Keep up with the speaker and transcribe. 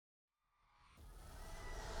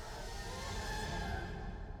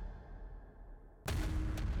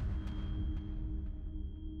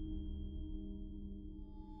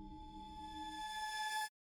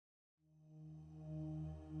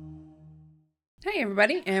Hey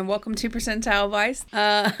everybody, and welcome to Percentile Vice.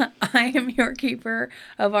 I am your keeper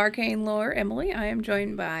of arcane lore, Emily. I am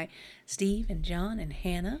joined by Steve and John and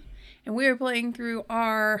Hannah, and we are playing through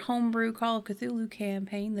our homebrew Call of Cthulhu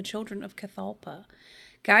campaign, The Children of Cathalpa.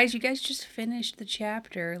 Guys, you guys just finished the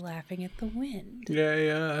chapter Laughing at the Wind.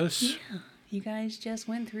 Yes. Yeah, you guys just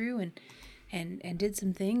went through and did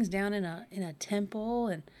some things down in a temple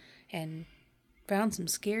and found some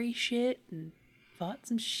scary shit and fought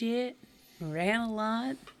some shit. Ran a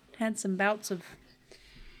lot, had some bouts of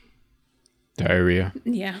diarrhea.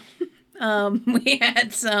 Yeah. We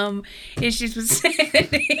had some issues with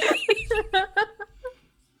sanity.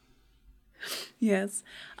 Yes.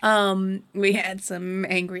 We had some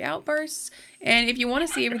angry outbursts. And if you want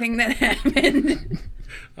to see everything that happened,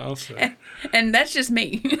 I'll say. and that's just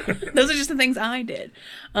me. Those are just the things I did.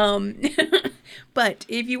 But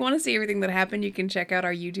if you want to see everything that happened, you can check out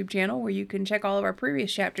our YouTube channel where you can check all of our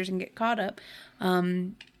previous chapters and get caught up.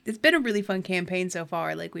 It's been a really fun campaign so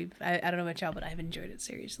far. Like I don't know about y'all, but I've enjoyed it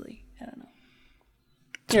seriously. I don't know.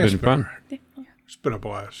 It's been fun. Yeah. It's been a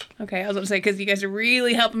blast. Okay, I was going to say, because you guys are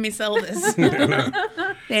really helping me sell this.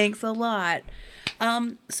 Thanks a lot.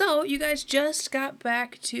 So you guys just got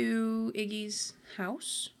back to Iggy's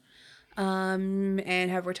house, and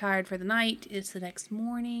have retired for the night. It's the next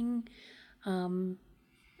morning. On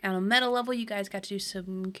a meta level, you guys got to do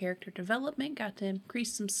some character development, got to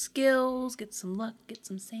increase some skills, get some luck, get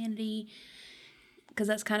some sanity, because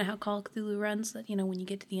that's kind of how Call of Cthulhu runs, that, when you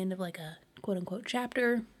get to the end of like a quote-unquote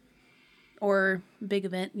chapter or big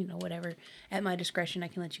event, whatever, at my discretion, I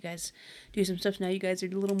can let you guys do some stuff. Now you guys are a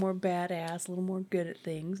little more badass, a little more good at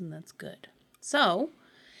things, and that's good. So,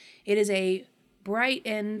 it is a bright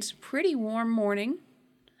and pretty warm morning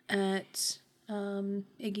at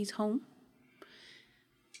Iggy's home.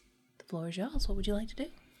 The floor is yours. What would you like to do?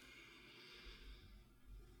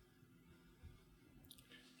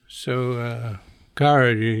 So,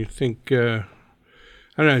 Kara, do you think, I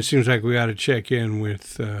don't know, it seems like we ought to check in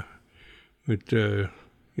with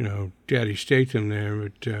Daddy Statham there,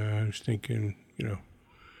 but I was thinking,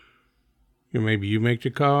 maybe you make the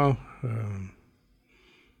call.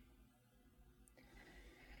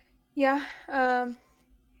 Yeah,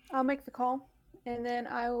 I'll make the call, and then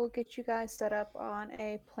I will get you guys set up on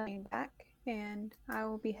a plane back, and I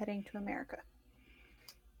will be heading to America.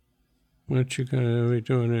 What you gonna be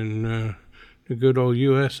doing in the good old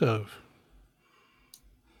U.S. of?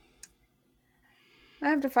 I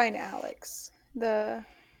have to find Alex,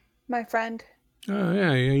 my friend. Oh,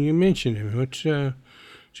 yeah, you mentioned him. What's, is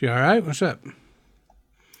he all right? What's up?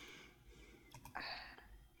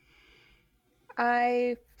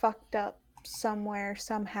 I fucked up somewhere,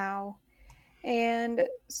 somehow, and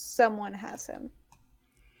someone has him.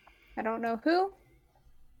 I don't know who,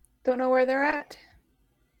 don't know where they're at,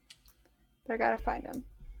 but I gotta find them.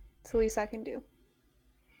 It's the least I can do.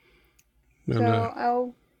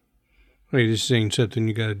 Wait, this ain't something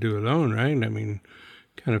you gotta do alone, right? I mean,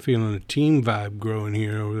 kind of feeling a team vibe growing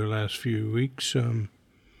here over the last few weeks.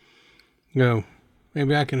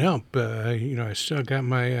 Maybe I can help. I still got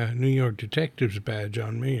my New York detective's badge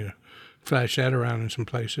on me. Flash that around in some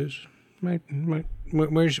places.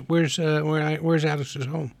 Where's Alex's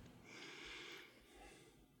home?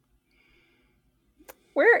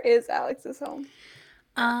 Where is Alex's home?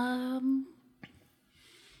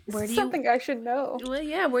 Where do Something I should know. Well,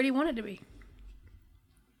 yeah. Where do you want it to be?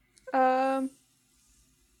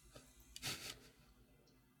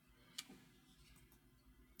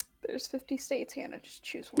 There's 50 states, Hannah. Just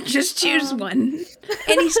choose one. Just choose one.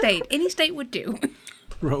 Any state. Any state would do.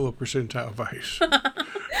 Roll a percentile vice.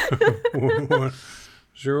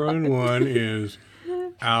 0 and 1 is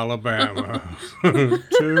Alabama. 2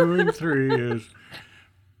 and 3 is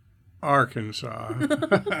Arkansas.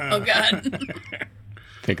 Oh, God.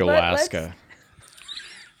 I think Alaska.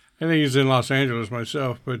 I think he's in Los Angeles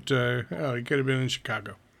myself, but he could have been in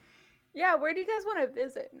Chicago. Yeah, where do you guys want to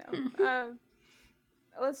visit? No.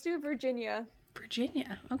 Let's do Virginia.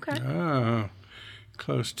 Virginia. Okay. Oh,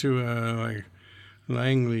 close to like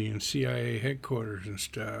Langley and CIA headquarters and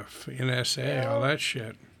stuff. NSA, all that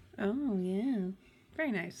shit. Oh, yeah.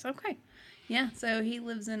 Very nice. Okay. Yeah, so he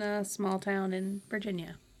lives in a small town in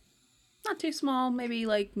Virginia. Not too small, maybe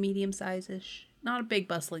like medium size-ish. Not a big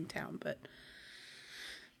bustling town, but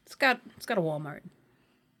it's got a Walmart.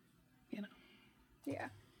 Yeah.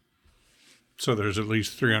 So there's at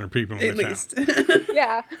least 300 people in the town.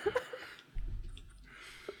 Yeah.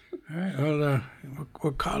 All right, well,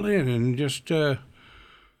 we'll call in and just let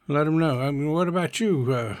them know. I mean, what about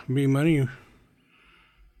you, B-Money?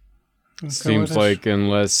 Seems like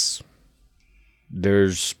unless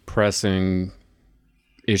there's pressing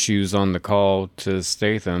issues on the call to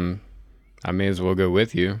Statham, I may as well go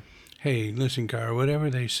with you. Hey, listen, Kara, whatever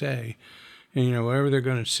they say, and, you know, wherever they're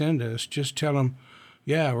going to send us, just tell them,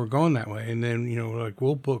 yeah, we're going that way. And then, you know, like,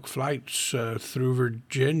 we'll book flights through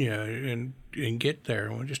Virginia and get there.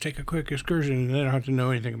 And we'll just take a quick excursion, and they don't have to know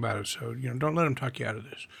anything about it. So, you know, don't let them talk you out of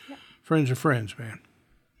this. Yeah. Friends are friends, man.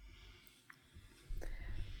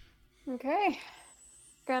 Okay.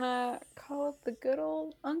 Gonna call up the good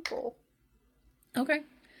old uncle. Okay.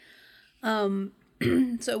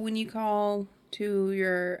 So when you call to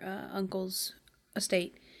your uncle's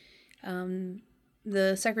estate,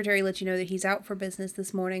 the secretary lets you know that he's out for business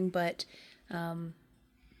this morning, but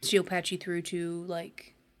she'll patch you through to,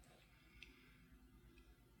 like,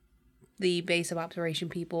 the base of operation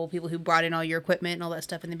people who brought in all your equipment and all that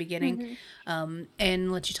stuff in the beginning,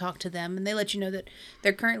 and let you talk to them. And they let you know that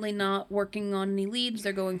they're currently not working on any leads.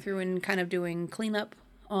 They're going through and kind of doing cleanup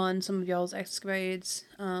on some of y'all's excavates,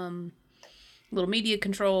 little media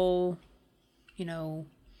control, you know,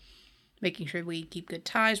 making sure we keep good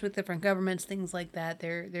ties with different governments, things like that.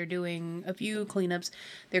 They're doing a few cleanups.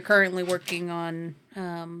 They're currently working on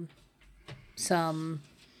some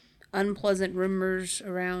unpleasant rumors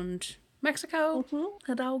around Mexico,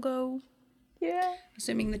 Hidalgo. Yeah.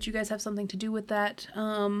 Assuming that you guys have something to do with that.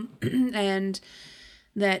 And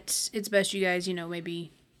that it's best you guys, you know,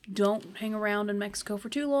 maybe don't hang around in Mexico for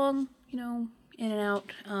too long, you know, in and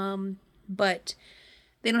out. But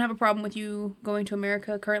they don't have a problem with you going to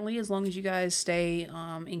America currently, as long as you guys stay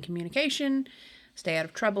in communication, stay out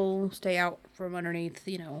of trouble, stay out from underneath,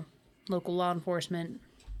 you know, local law enforcement,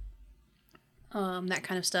 that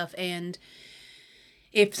kind of stuff. And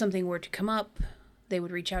if something were to come up, they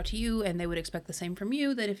would reach out to you, and they would expect the same from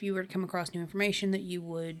you, that if you were to come across new information, that you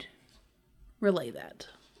would relay that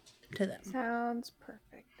to them. Sounds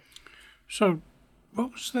perfect. So,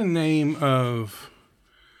 what was the name of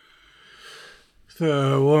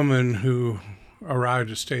the woman who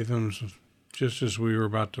arrived at Statham's just as we were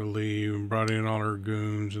about to leave and brought in all her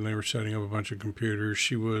goons, and they were setting up a bunch of computers?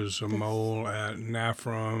 She was a mole at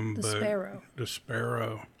Nafram. The Sparrow. The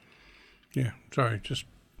Sparrow. Yeah, sorry, just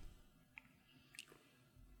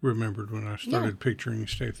remembered when I started picturing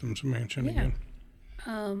Statham's mansion again.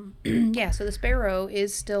 Yeah, so the Sparrow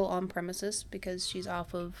is still on premises because she's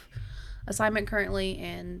off of assignment currently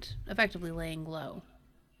and effectively laying low.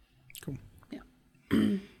 Cool. Yeah.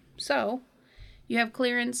 So, you have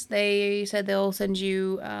clearance. They said they'll send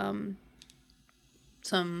you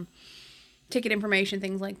some ticket information,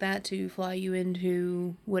 things like that, to fly you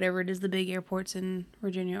into whatever it is the big airports in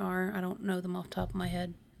Virginia are. I don't know them off the top of my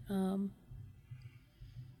head.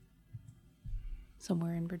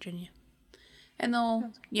 Somewhere in Virginia. And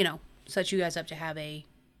they'll, you know, set you guys up to have a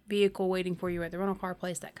vehicle waiting for you at the rental car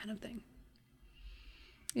place, that kind of thing.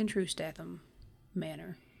 In true Statham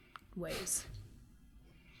manner ways.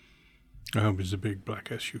 I hope it's a big black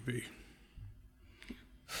SUV.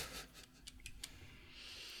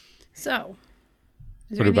 So,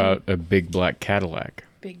 what about a big black Cadillac?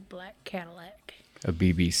 Big black Cadillac. A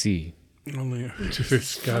BBC. Only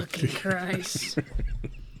it's got Fucking Christ. Oh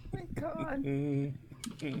my God.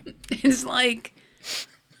 It's like,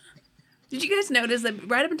 did you guys notice that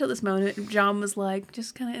right up until this moment, John was like,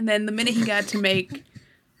 just kind of, and then the minute he got to make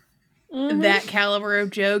that caliber of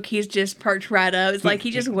joke, he's just perked right up. It's like he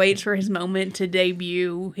just waits for his moment to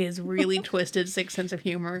debut his really twisted sixth sense of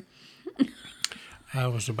humor. I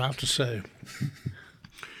was about to say,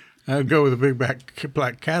 I'd go with a big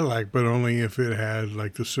black Cadillac, but only if it had,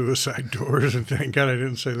 like, the suicide doors. And thank God I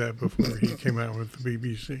didn't say that before he came out with the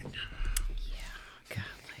BBC. Yeah, golly.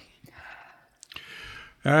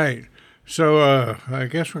 All right. So I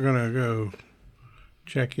guess we're going to go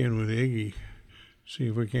check in with Iggy, see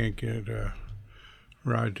if we can't get a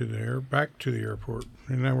ride back to the airport.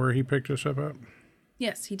 Isn't that where he picked us up at?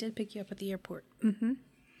 Yes, he did pick you up at the airport. Mm-hmm.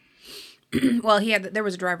 Well, there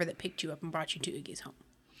was a driver that picked you up and brought you to Iggy's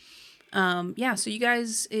home. Yeah, so you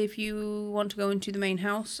guys, if you want to go into the main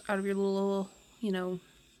house out of your little, you know,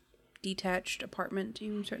 detached apartment,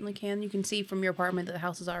 you certainly can. You can see from your apartment that the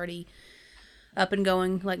house is already up and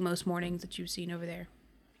going, like most mornings that you've seen over there.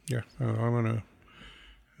 Yeah, I'm going to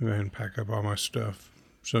then pack up all my stuff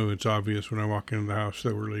so it's obvious when I walk into the house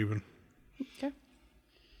that we're leaving. Okay.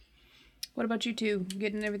 What about you two?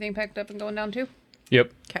 Getting everything packed up and going down too?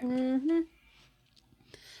 Yep. Okay. Mm-hmm.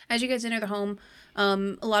 As you guys enter the home, a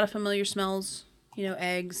lot of familiar smells, you know,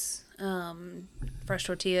 eggs, fresh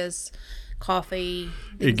tortillas, coffee.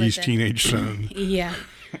 Iggy's teenage son. Yeah.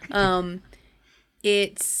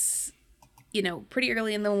 It's, you know, pretty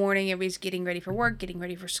early in the morning. Everybody's getting ready for work, getting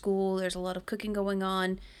ready for school. There's a lot of cooking going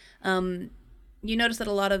on. you notice that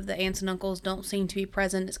a lot of the aunts and uncles don't seem to be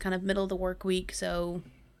present. It's kind of middle of the work week, so,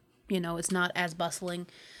 it's not as bustling.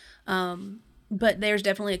 But there's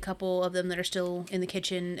definitely a couple of them that are still in the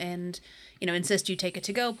kitchen and, insist you take a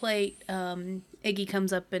to-go plate. Iggy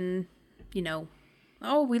comes up and,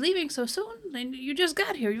 oh, we leaving so soon? And you just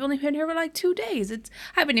got here. You've only been here for like 2 days. I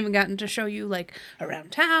haven't even gotten to show you like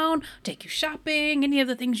around town, take you shopping, any of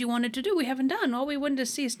the things you wanted to do. We haven't done. All we wanted to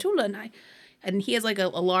see is Tula and he has like a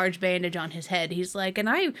large bandage on his head. He's like, and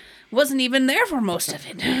I wasn't even there for most of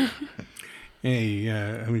it. Hey,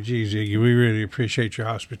 geez, Iggy, we really appreciate your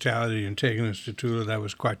hospitality and taking us to Tula. That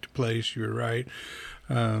was quite the place. You were right.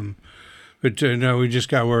 But no, we just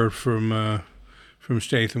got word from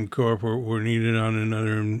Statham Corp. We're needed on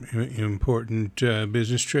another important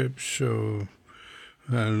business trip, so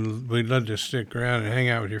we'd love to stick around and hang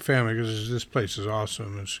out with your family because this place is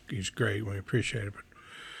awesome. It's great. We appreciate it,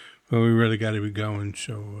 but we really got to be going.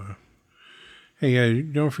 So, hey,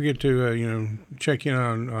 don't forget to check in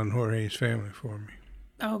on Jorge's family for me.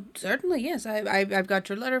 Oh, certainly, yes. I've got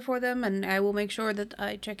your letter for them, and I will make sure that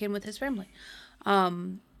I check in with his family.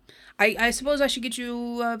 I suppose I should get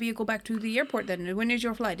you a vehicle back to the airport then. When is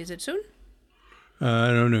your flight? Is it soon? I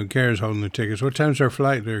don't know. Kara's holding the tickets. What time's our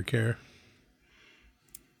flight there, Kara?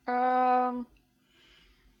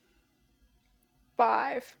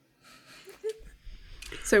 5.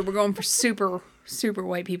 So we're going for super, super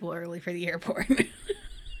white people early for the airport.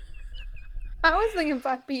 I was thinking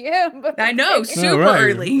 5 p.m. But I know, super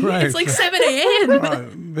early. Right. It's like 7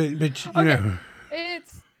 a.m. But okay.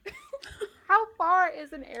 It's... How far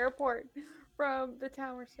is an airport from the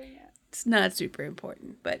town we're staying at? It's not super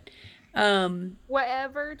important, but...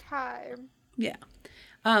 Whatever time. Yeah.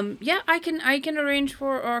 I can arrange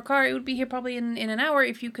for our car. It would be here probably in an hour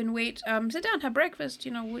if you can wait. Sit down, have breakfast,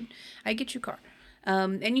 I get you a car.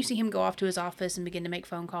 And you see him go off to his office and begin to make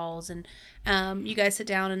phone calls. And you guys sit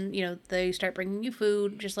down and, they start bringing you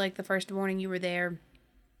food, just like the first morning you were there.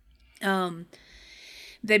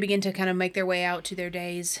 They begin to kind of make their way out to their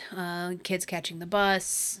days. Kids catching the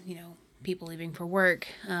bus, people leaving for work.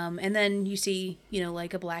 And then you see,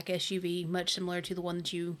 like a black SUV, much similar to the one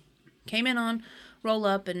that you came in on, roll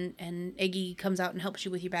up and Iggy comes out and helps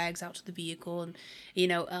you with your bags out to the vehicle. And,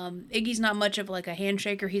 Iggy's not much of like a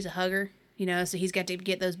handshaker. He's a hugger. So he's got to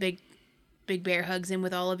get those big bear hugs in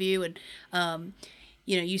with all of you. And,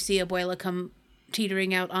 you see Abuela come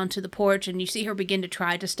teetering out onto the porch and you see her begin to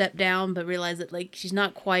try to step down, but realize that like she's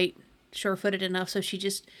not quite sure-footed enough. So she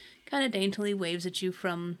just kind of daintily waves at you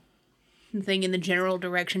from the thing in the general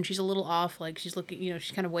direction. She's a little off. Like she's looking,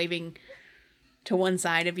 she's kind of waving to one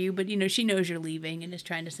side of you, but she knows you're leaving and is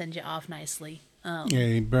trying to send you off nicely.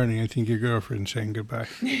 Hey, Bernie, I think your girlfriend's saying goodbye.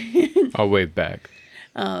 I'll wave back.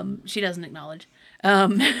 She doesn't acknowledge.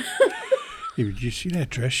 Hey, did you see that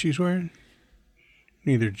dress she's wearing?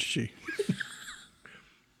 Neither did she.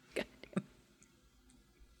 Goddamn.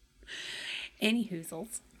 Any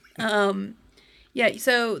hoozles. Yeah,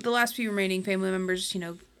 so the last few remaining family members,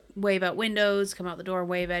 wave out windows, come out the door,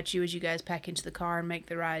 wave at you as you guys pack into the car and make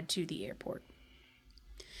the ride to the airport.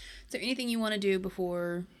 Is there anything you want to do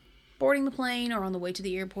before boarding the plane or on the way to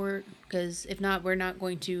the airport? Because if not, we're not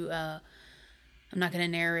going to... I'm not going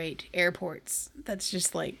to narrate airports. That's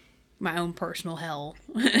just like my own personal hell.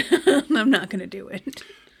 I'm not going to do it.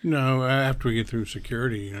 No, after we get through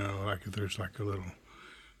security, like if there's like a little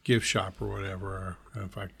gift shop or whatever, or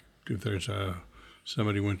if there's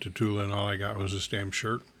somebody went to Tula and all I got was a stamp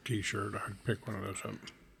t-shirt, I'd pick one of those up.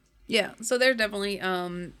 Yeah, so there's definitely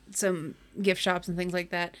some gift shops and things like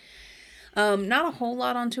that. Not a whole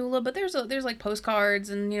lot on Tula, but there's like postcards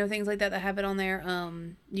and things like that have it on there.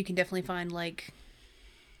 You can definitely find like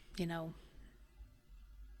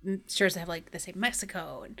shirts that have like they say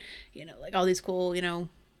Mexico and like all these cool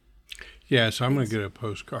Yeah, so I'm gonna get a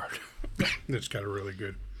postcard that's got a really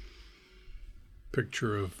good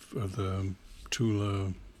picture of the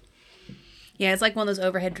Tula. Yeah, it's like one of those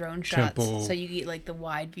overhead drone shots, temple. So you get like the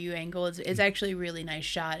wide view angle. It's actually a really nice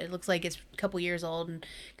shot. It looks like it's a couple years old and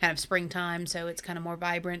kind of springtime, so it's kind of more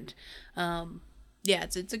vibrant. Yeah,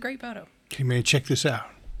 it's a great photo. Hey man, check this out.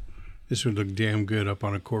 This would look damn good up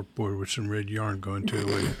on a corkboard with some red yarn going to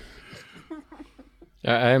it.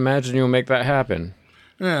 I imagine you'll make that happen.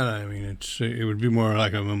 Well, I mean, it would be more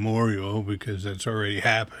like a memorial because that's already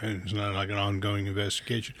happened. It's not like an ongoing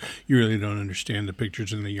investigation. You really don't understand the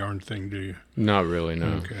pictures in the yarn thing, do you? Not really, no.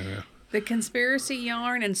 Okay. Yeah. The conspiracy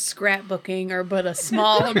yarn and scrapbooking are but a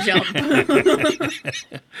small jump.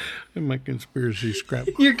 My conspiracy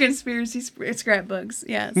scrapbook. Your conspiracy scrapbooks,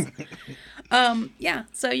 yes. Yeah,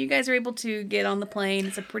 so you guys are able to get on the plane.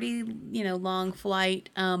 It's a pretty, long flight,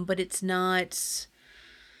 but it's not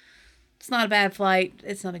It's not a bad flight.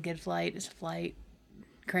 It's not a good flight. It's a flight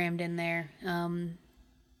crammed in there.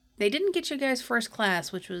 They didn't get you guys first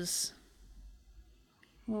class, which was,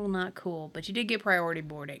 well, not cool. But you did get priority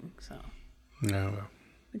boarding, so. No.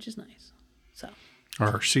 Which is nice. So. Are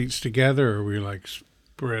our seats together, or are we like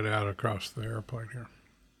spread out across the airplane here?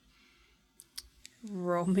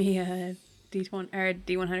 Roll me a D20 or a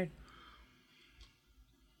D100.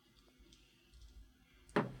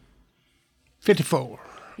 54.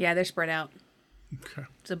 Yeah, they're spread out. Okay.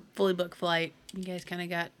 It's a fully booked flight. You guys kind of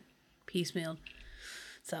got piecemealed.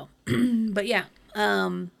 So, but yeah.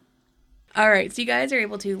 All right, so you guys are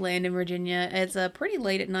able to land in Virginia. It's pretty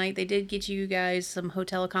late at night. They did get you guys some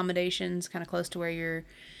hotel accommodations kind of close to where you're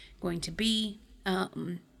going to be.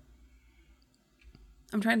 I'm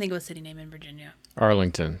trying to think of a city name in Virginia.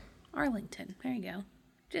 Arlington. Arlington. There you go.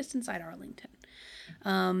 Just inside Arlington.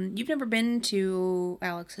 You've never been to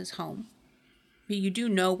Alex's home. You do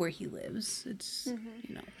know where he lives. It's,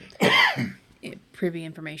 you know, privy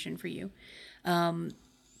information for you.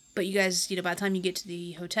 But you guys, you know, by the time you get to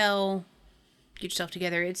the hotel, get yourself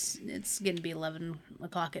together, it's getting to be 11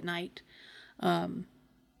 o'clock at night. But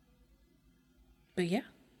yeah.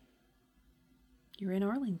 You're in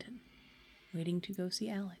Arlington, waiting to go see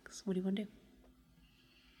Alex. What do you want to do?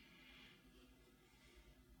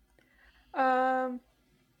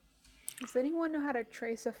 Does anyone know how to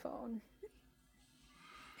trace a phone?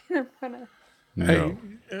 I'm gonna. No.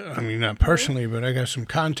 I mean, not personally, but I got some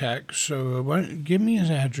contacts. So give me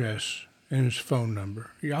his address and his phone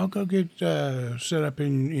number. Y'all go get set up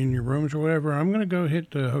in your rooms or whatever. I'm going to go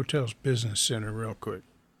hit the hotel's business center real quick.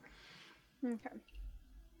 Okay.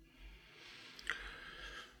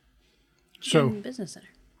 So, in the business center.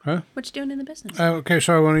 huh? What you doing in the business center? Okay,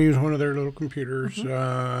 so I want to use one of their little computers.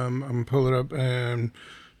 I'm going to pull it up and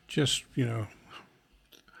just, you know,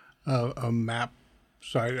 a map.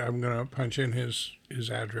 So I'm going to punch in his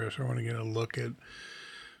address. I want to get a look at,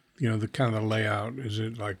 you know, the kind of the layout. Is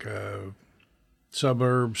it like a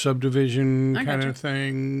subdivision I kind gotcha. of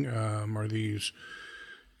thing? Are these,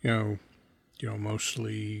 you know,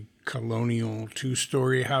 mostly colonial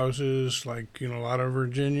 2-story houses like, you know, a lot of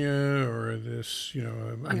Virginia, or this, you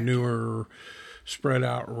know, a newer spread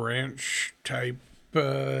out ranch type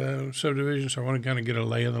subdivision? So I want to kind of get a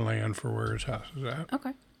lay of the land for where his house is at.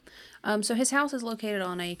 Okay. So his house is located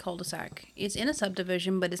on a cul-de-sac. It's in a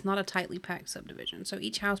subdivision, but it's not a tightly packed subdivision. So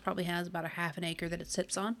each house probably has about a half an acre that it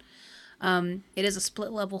sits on. It is a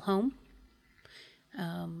split-level home.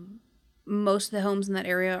 Most of the homes in that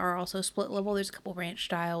area are also split-level. There's a couple ranch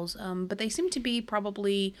styles, but they seem to be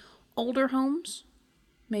probably older homes,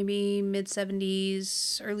 maybe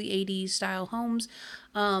mid-70s, early 80s style homes.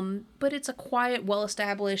 But it's a quiet,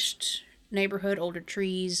 well-established neighborhood, older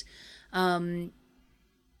trees.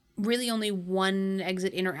 Really only one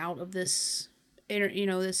exit in or out of this,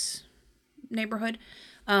 this neighborhood.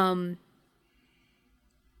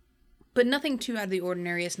 But nothing too out of the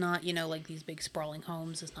ordinary. It's not, you know, like these big sprawling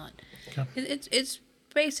homes. It's not. Okay. It's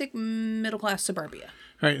basic middle class suburbia.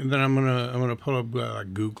 All right, and then I'm gonna pull up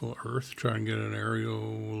like Google Earth, try and get an aerial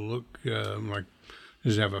look. Like,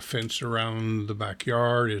 does it have a fence around the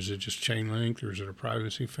backyard? Is it just chain link, or is it a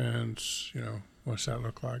privacy fence? You know, what's that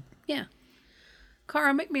look like? Yeah.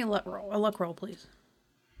 Kara, make me a luck roll, please.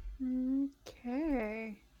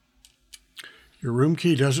 Okay. Your room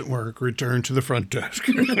key doesn't work. Return to the front desk.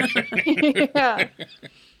 Yeah.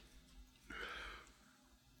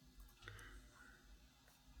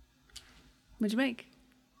 What'd you make?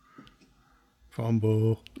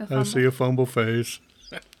 Fumble. A I fumble? see a fumble face.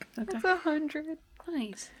 Okay. That's 100.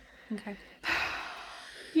 Nice. Okay.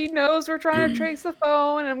 He knows we're trying to trace the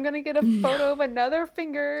phone, and I'm gonna get a photo of another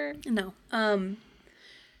finger. No.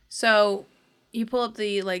 So you pull up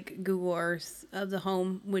the like Google Earth of the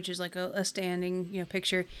home, which is like a standing, you know,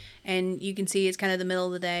 picture, and you can see it's kind of the middle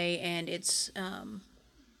of the day, and it's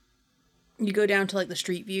you go down to like the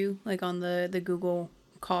street view, like on the Google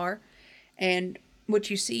car, and what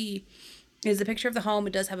you see is the picture of the home.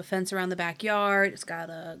 It does have a fence around the backyard. It's got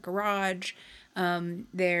a garage.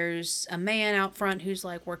 There's a man out front who's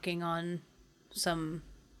like working on some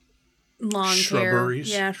lawn Shrubberies.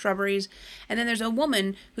 care. Yeah, shrubberies. And then there's a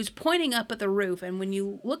woman who's pointing up at the roof. And when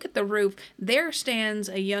you look at the roof, there stands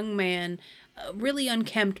a young man, really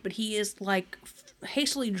unkempt, but he is like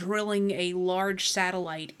hastily drilling a large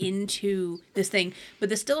satellite into this thing. But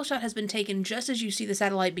the still shot has been taken just as you see the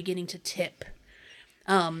satellite beginning to tip.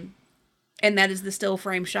 And that is the still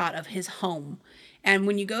frame shot of his home. And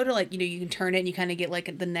when you go to like, you can turn it and you kind of get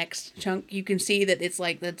like the next chunk, you can see that it's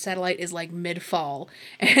like the satellite is like mid-fall.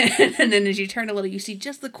 And then as you turn a little, you see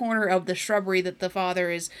just the corner of the shrubbery that the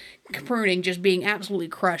father is pruning just being absolutely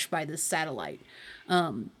crushed by this satellite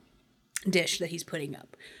dish that he's putting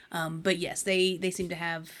up. But yes, they seem to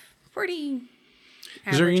have pretty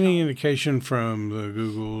Is there average any home. indication from the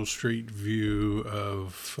Google Street View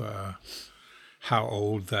of how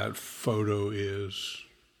old that photo is?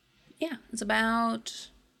 Yeah, it's about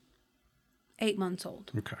 8 months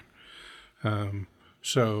old. Okay.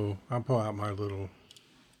 So I'll pull out my little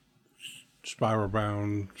spiral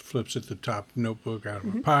bound, flips at the top notebook out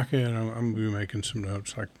of my pocket. And I'm going to be making some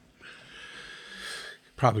notes. Like,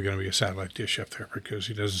 probably going to be a satellite dish up there because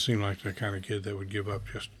he doesn't seem like the kind of kid that would give up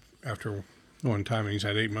just after one time. He's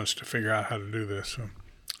had 8 months to figure out how to do this.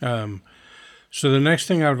 So the next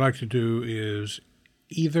thing I would like to do is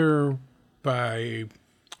either by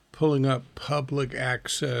pulling up public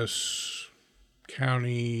access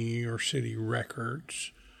county or city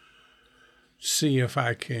records, see if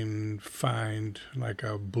I can find like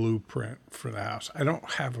a blueprint for the house. I don't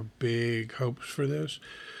have a big hopes for this.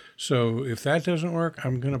 So if that doesn't work,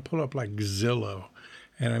 I'm going to pull up like Zillow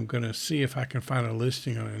and I'm going to see if I can find a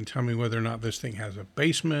listing on it and tell me whether or not this thing has a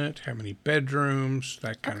basement, how many bedrooms,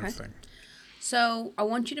 that kind of thing. So I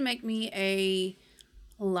want you to make me a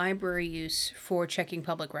library use for checking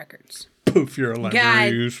public records. Poof, you're a library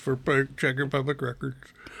God. use for checking public records.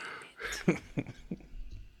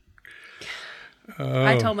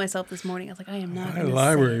 I told myself this morning, I was like, I am not My going to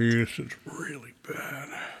library say it. use is really bad.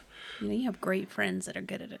 You have great friends that are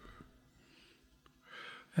good at it.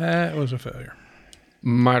 That was a failure.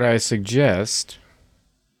 Might I suggest,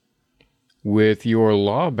 with your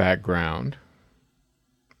law background,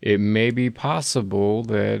 it may be possible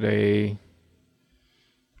that a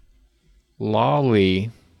lolly,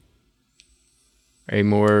 a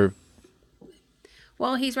more...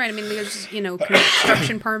 Well, he's right. I mean, there's,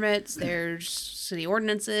 construction permits, there's city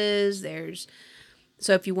ordinances,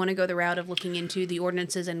 so if you want to go the route of looking into the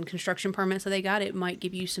ordinances and construction permits that they got, it might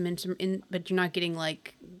give you some, but you're not getting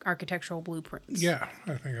like architectural blueprints. Yeah,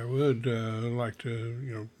 I think I would like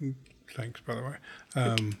to, thanks, by the way.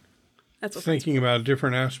 That's what Thinking about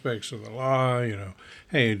different aspects of the law,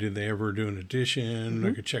 hey, did they ever do an addition?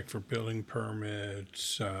 I could check for building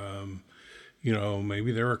permits.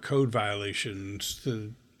 Maybe there are code violations.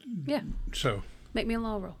 Yeah. So Make me a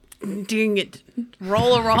law roll. Dang it.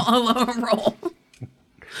 Roll a roll.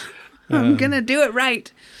 I'm going to do it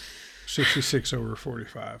right. 66 over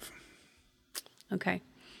 45. Okay.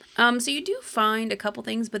 So you do find a couple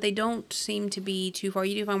things, but they don't seem to be too far.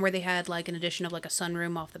 You do find where they had like an addition of like a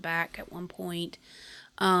sunroom off the back at one point.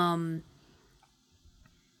 There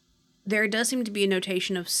does seem to be a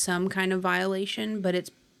notation of some kind of violation, but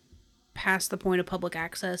it's past the point of public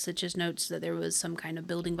access. It just notes that there was some kind of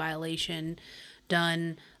building violation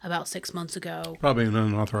done about 6 months ago. Probably an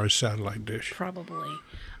unauthorized satellite dish. Probably.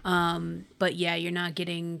 But yeah, you're not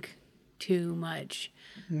getting too much.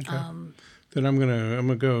 Okay. Then I'm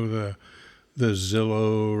gonna go the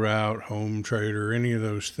Zillow route, Home Trader, any of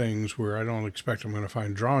those things where I don't expect I'm going to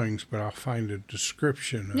find drawings, but I'll find a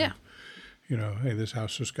description of, Yeah. Hey, this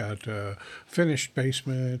house has got a finished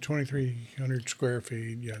basement, 2,300 square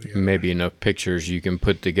feet, yada, yada. Maybe enough pictures you can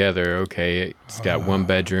put together. Okay, it's got one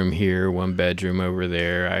bedroom here, one bedroom over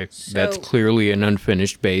there. That's clearly an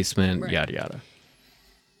unfinished basement, Right. yada, yada.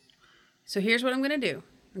 So here's what I'm going to do.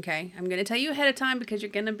 Okay, I'm going to tell you ahead of time because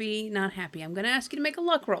you're going to be not happy. I'm going to ask you to make a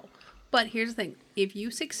luck roll. But here's the thing. If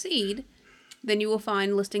you succeed, then you will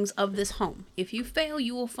find listings of this home. If you fail,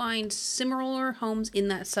 you will find similar homes in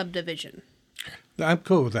that subdivision. I'm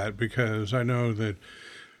cool with that because I know that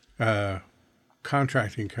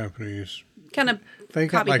contracting companies, Kind of they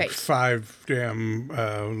got like copy-paste. 5 damn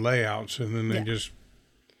layouts and then they just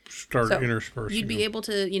start So interspersing you'd be them. able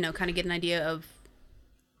to, kind of get an idea of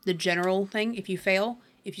the general thing. If you fail,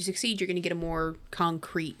 if you succeed, you're going to get a more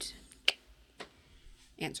concrete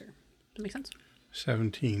answer. Does that make sense?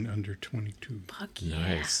 17 under 22. Fuck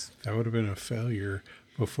yeah. Nice. That would have been a failure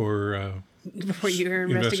before Before you were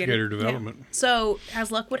investigator investigating. development. Yeah. So,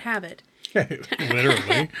 as luck would have it,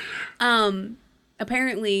 Literally.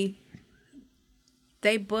 apparently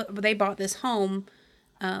they bought this home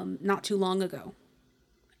not too long ago,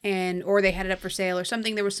 or they had it up for sale or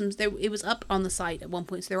something. There was it was up on the site at one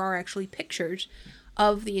point, so there are actually pictures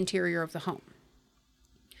of the interior of the home.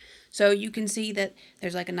 So you can see that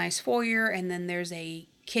there's like a nice foyer, and then there's a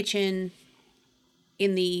kitchen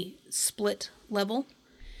in the split level.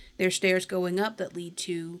 There's stairs going up that lead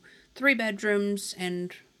to 3 bedrooms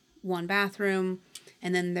and 1 bathroom.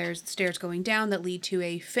 And then there's stairs going down that lead to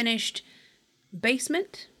a finished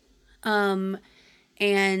basement, and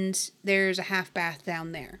there's a half bath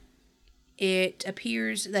down there. It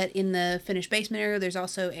appears that in the finished basement area, there's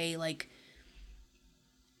also a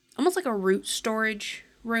almost like a root storage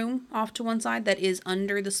room off to one side that is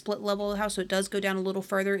under the split level of the house, so it does go down a little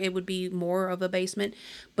further. It would be more of a basement,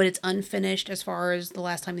 but it's unfinished as far as the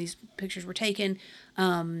last time these pictures were taken.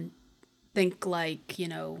 Think like,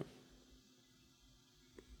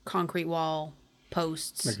 concrete wall,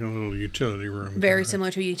 posts. Like a little utility room. Very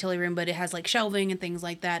similar to a utility room, but it has like shelving and things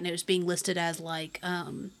like that, and it was being listed as like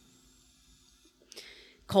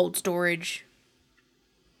cold storage,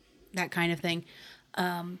 that kind of thing.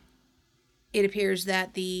 It appears that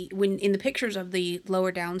when in the pictures of the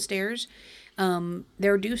lower downstairs,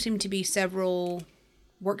 there do seem to be several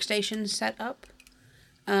workstations set up.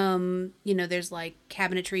 There's like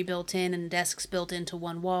cabinetry built in and desks built into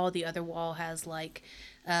one wall. The other wall has like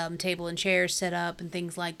table and chairs set up and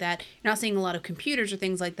things like that. You're not seeing a lot of computers or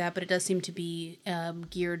things like that, but it does seem to be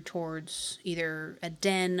geared towards either a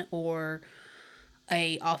den or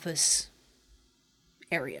a office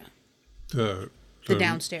area. The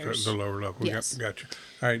downstairs. The lower level. Yes. Yep, gotcha.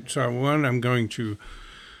 All right, so I'm going to...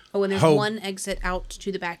 Oh, and there's one exit out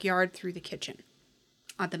to the backyard through the kitchen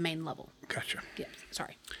at the main level. Gotcha. Yes,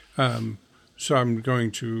 sorry. So I'm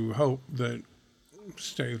going to hope that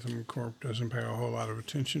Statham Corp doesn't pay a whole lot of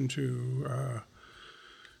attention to,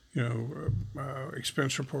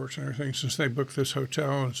 expense reports and everything. Since they booked this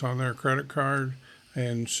hotel, it's on their credit card.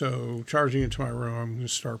 And so charging it to my room, I'm going to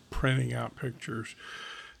start printing out pictures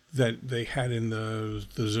that they had in the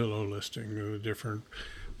Zillow listing, the different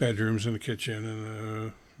bedrooms in the kitchen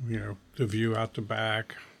and the view out the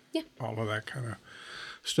back, all of that kind of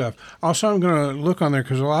stuff. Also, I'm going to look on there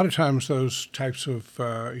because a lot of times those types of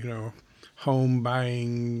home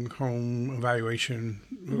buying, home evaluation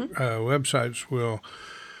websites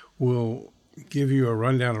will give you a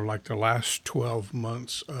rundown of like the last 12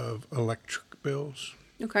 months of electric bills.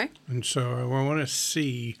 Okay. And so I want to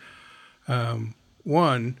see.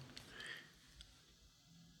 One,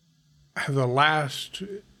 have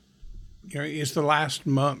is the last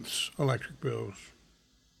month's electric bills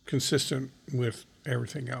consistent with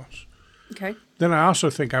everything else? Okay. Then I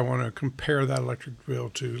also think I want to compare that electric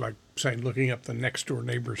bill to, like, say, looking up the next door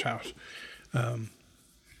neighbor's house.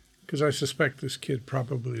 Because I suspect this kid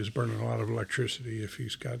probably is burning a lot of electricity if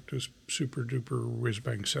he's got this super duper whiz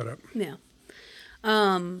bang setup. Yeah.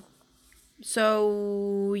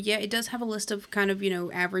 So, yeah, it does have a list of kind of,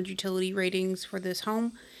 average utility ratings for this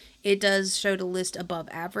home. It does show the list above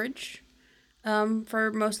average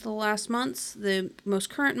for most of the last months. The most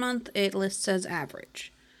current month, it lists as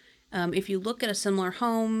average. If you look at a similar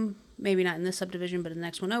home, maybe not in this subdivision, but in the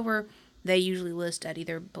next one over, they usually list at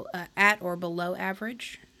either at or below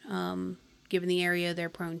average. Given the area, they're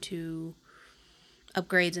prone to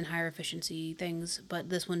upgrades and higher efficiency things, but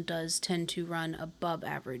this one does tend to run above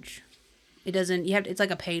average. It doesn't, it's like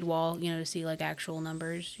a paid wall, to see like actual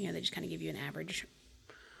numbers. They just kind of give you an average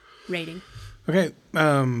rating. Okay.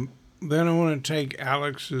 Then I want to take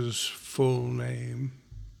Alex's full name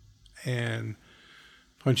and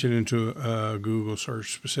punch it into a Google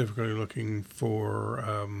search, specifically looking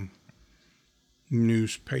for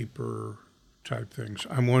newspaper type things.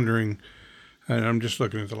 I'm wondering, and I'm just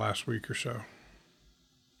looking at the last week or so.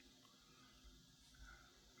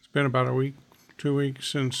 It's been about a week, 2 weeks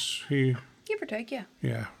since he... Give or take, yeah.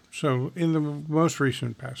 Yeah. So in the most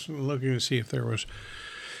recent past, looking to see if there was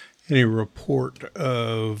any report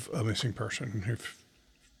of a missing person, if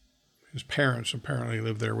his parents apparently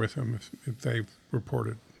lived there with him, if they've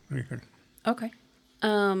reported anything. Okay.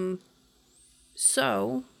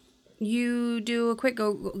 So you do a quick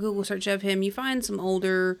Google search of him. You find some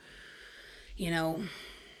older, young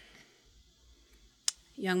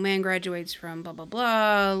man graduates from blah, blah,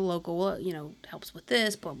 blah, local, helps with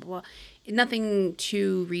this, blah, blah, blah. Nothing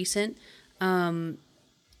too recent.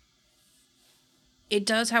 It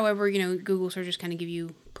does, however, Google searches kind of give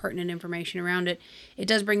you pertinent information around it. It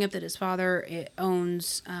does bring up that his father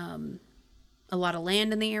owns a lot of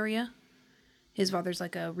land in the area. His father's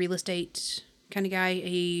like a real estate kind of guy.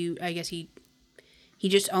 I guess he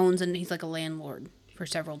just owns, and he's like a landlord for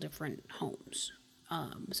several different homes.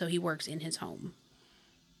 So he works in his home.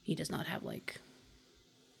 He does not have like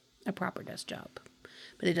a proper desk job.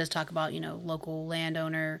 But it does talk about, local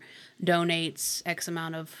landowner donates X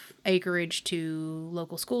amount of acreage to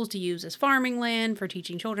local schools to use as farming land for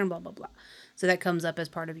teaching children, blah, blah, blah. So that comes up as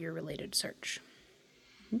part of your related search.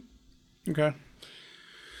 Okay.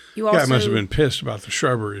 You also, I must have been pissed about the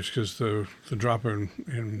shrubberies because the drop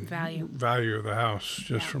in value of the house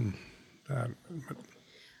just from that.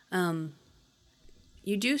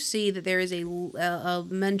 You do see that there is a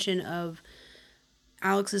mention of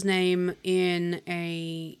Alex's name in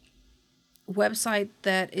a website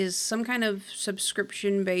that is some kind of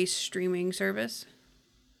subscription-based streaming service.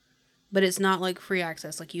 But it's not like free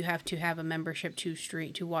access. Like you have to have a membership to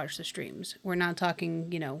watch the streams. We're not talking,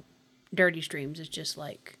 dirty streams. It's just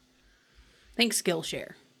like, think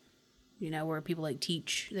Skillshare. Where people like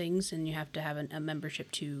teach things and you have to have a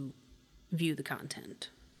membership to view the content.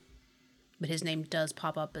 But his name does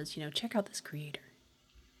pop up as, check out this creator.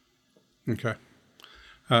 Okay.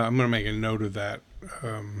 I'm going to make a note of that.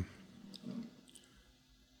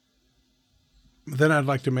 Then I'd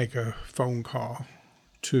like to make a phone call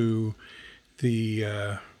to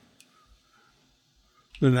the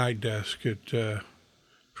night desk at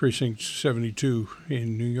Precinct 72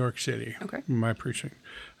 in New York City. Okay. My precinct.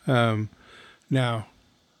 Now,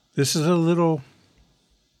 this is a little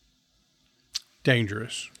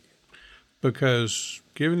dangerous because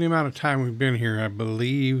given the amount of time we've been here, I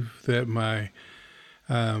believe that my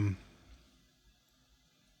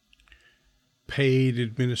paid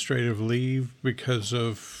administrative leave because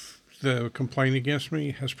of the complaint against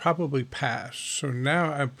me has probably passed. So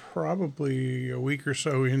now I'm probably a week or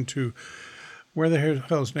so into where the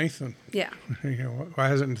hell is Nathan? Yeah. Why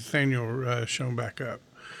hasn't Nathaniel shown back up?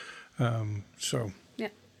 Yeah.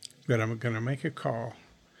 But I'm going to make a call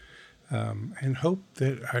and hope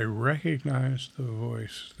that I recognize the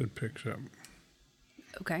voice that picks up.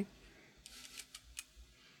 Okay.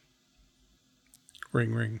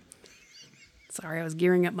 Ring, ring. Sorry, I was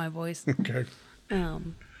gearing up my voice. Okay.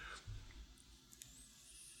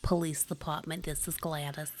 Police department, this is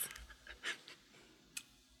Gladys.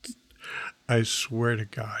 I swear to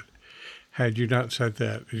God, had you not said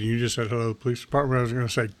that, and you just said hello to the police department, I was going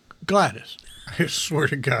to say, Gladys. I swear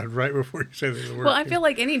to God, right before you said the word. Well, I feel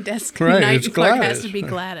like any desk Right, night it's clerk Gladys. has to be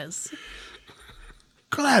Gladys.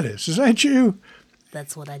 Gladys, is that you?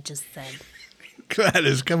 That's what I just said.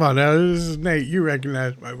 Gladys, come on now. This is Nate. You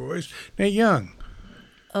recognize my voice. Nate Young.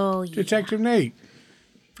 Oh, yeah. Detective Nate.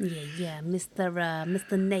 Yeah,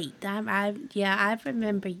 Mr. Nate. I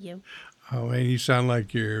remember you. Oh, man, you sound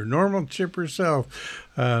like your normal chipper self.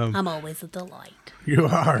 I'm always a delight. You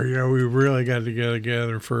are. We really got to get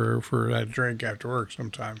together for that drink after work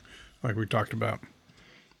sometime, like we talked about.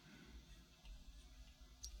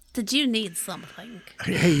 Did you need something?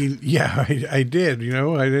 Hey, yeah, I did.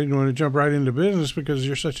 I didn't want to jump right into business because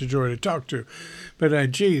you're such a joy to talk to.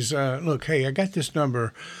 But, geez, look, hey, I got this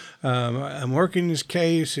number. I'm working this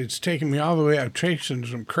case. It's taking me all the way out, chasing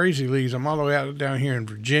some crazy leads. I'm all the way out down here in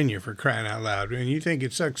Virginia, for crying out loud. And you think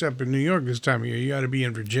it sucks up in New York this time of year, you ought to be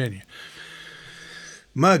in Virginia.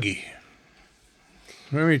 Muggy.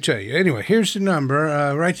 Let me tell you. Anyway, here's the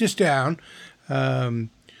number. Write this down.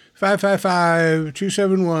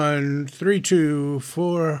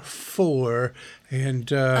 555-271-3244.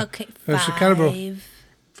 And Okay, that's a kind of a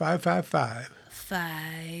 555.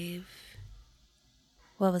 5.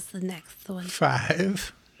 What was the next one?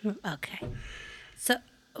 5. Okay. So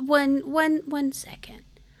one second.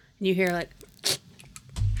 And you hear like,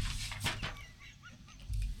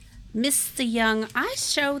 Mr. Young, I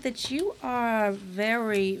show that you are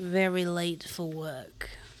very, very late for work.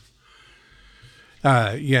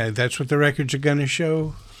 Yeah, that's what the records are going to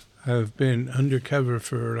show. I've been undercover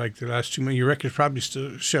for like the last 2 months. Your records probably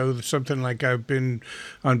still show something like I've been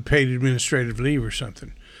on paid administrative leave or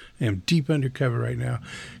something. I'm deep undercover right now.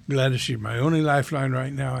 Gladys, you're my only lifeline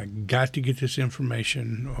right now. I got to get this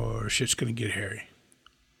information or shit's going to get hairy.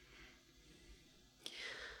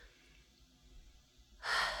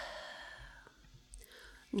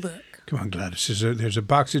 Look. Come on, Gladys. There's a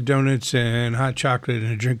box of donuts and hot chocolate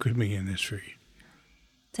and a drink with me in this for you.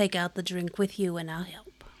 Take out the drink with you and I'll help.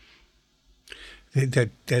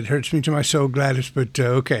 That hurts me to my soul, Gladys, but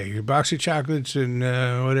okay. A box of chocolates and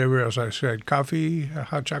whatever else I said. Coffee,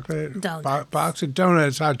 hot chocolate, box of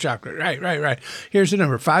donuts, hot chocolate. Right. Here's the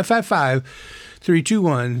number,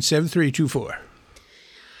 555-321-7324.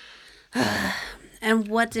 And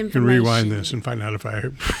what information? You can rewind this and find out if I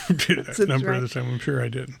did that number this time. I'm sure I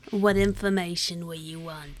did. What information were you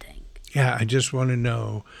wanting? Yeah, I just want to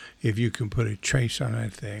know if you can put a trace on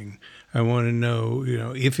that thing. I want to know,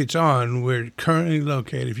 if it's on where it's currently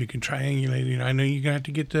located, if you can triangulate. I know you're going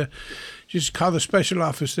to have to just call the special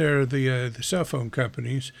office there of the cell phone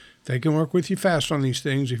companies. They can work with you fast on these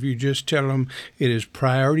things if you just tell them it is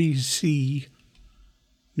Priority C,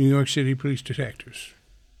 New York City Police Detectives.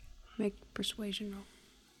 Make persuasion roll.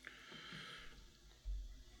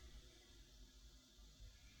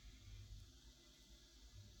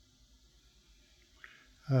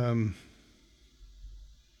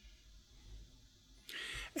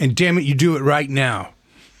 And damn it, you do it right now.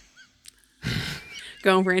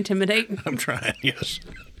 Going for intimidate. I'm trying, yes.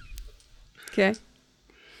 Okay.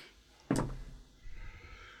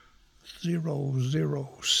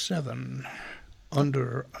 007.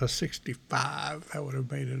 Under a 65. That would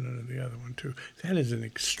have made it under the other one, too. That is an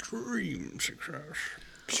extreme success.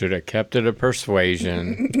 Should have kept it a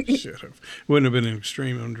persuasion. Should have. Wouldn't have been an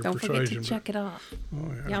extreme under Don't persuasion. forget to check it off.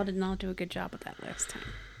 Oh, yeah. Y'all did not do a good job of that last time.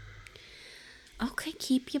 Okay,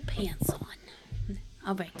 keep your pants on.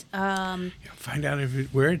 All right. Find out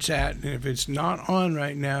where it's at, and if it's not on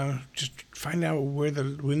right now, just find out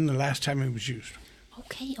when the last time it was used.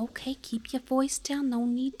 Okay. Keep your voice down. No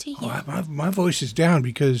need to yell. My voice is down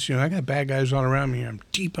because I got bad guys all around me. I'm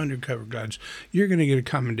deep undercover, guys. You're going to get a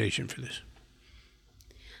commendation for this.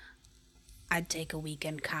 I'd take a week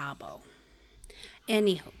in Cabo.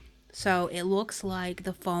 Anyhow, so it looks like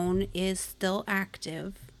the phone is still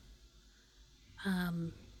active.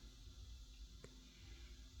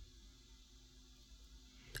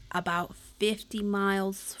 About 50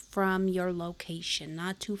 miles from your location,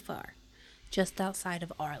 not too far, just outside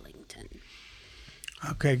of Arlington.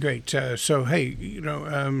 Okay, great. So, hey,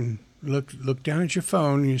 look down at your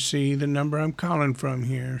phone. You see the number I'm calling from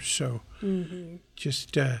here. So,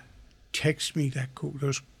 just text me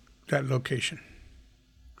that location.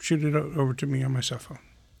 Shoot it over to me on my cell phone.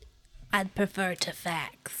 I'd prefer to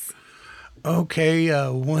fax. Okay,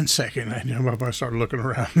 1 second. I start looking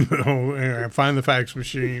around. I find the fax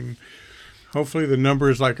machine. Hopefully the number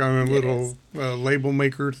is like on a little label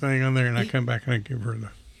maker thing on there, and I come back and I give her the...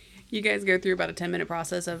 You guys go through about a 10-minute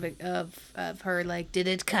process of her, like, did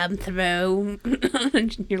it come through?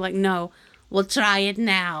 And you're like, no, we'll try it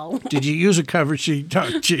now. Did you use a cover sheet?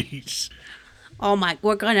 Oh, jeez. Oh, my,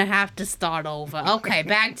 we're going to have to start over. Okay,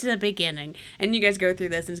 back to the beginning. And you guys go through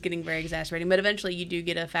this, and it's getting very exasperating. But eventually you do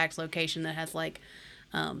get a fax location that has, like,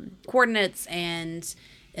 coordinates, and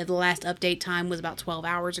the last update time was about 12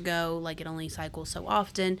 hours ago. Like, it only cycles so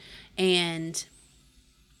often. And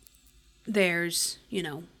there's,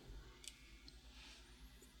 a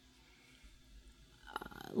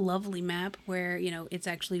lovely map where, it's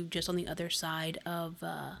actually just on the other side of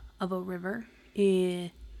a river.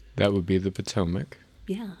 That would be the Potomac.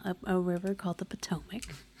 Yeah, a river called the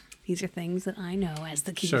Potomac. These are things that I know as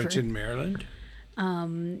the keeper. So it's in Maryland?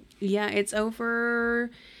 Yeah, it's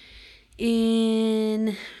over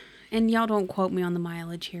in... And y'all don't quote me on the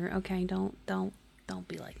mileage here, okay? Don't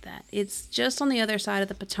be like that. It's just on the other side of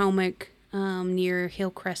the Potomac, near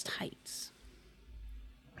Hillcrest Heights.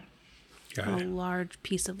 Got it. A large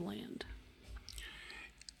piece of land.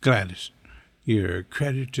 Gladys, you're a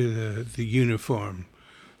credit to the uniform.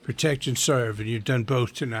 Protect and serve, and you've done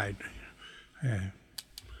both tonight.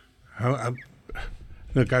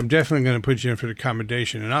 Look, I'm definitely going to put you in for the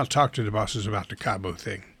accommodation, and I'll talk to the bosses about the Cabo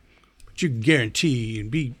thing. But you can guarantee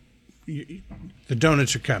the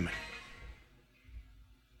donuts are coming.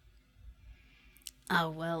 Oh,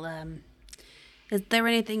 well, is there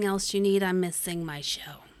anything else you need? I'm missing my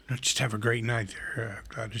show. No, just have a great night there,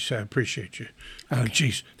 Gladys. I appreciate you. Oh,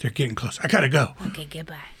 jeez, they're getting close. I gotta go. Okay,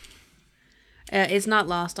 goodbye. It's not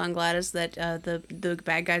lost on Gladys that the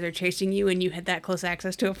bad guys are chasing you and you had that close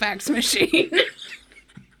access to a fax machine.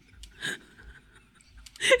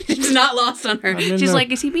 It's not lost on her. She's like,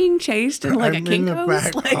 is he being chased in like a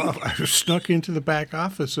Kinko's? I snuck into the back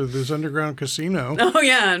office of this underground casino. Oh,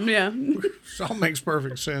 yeah. This all makes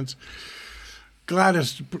perfect sense.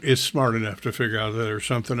 Gladys is smart enough to figure out that there's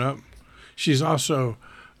something up. She's also...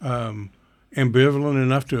 ambivalent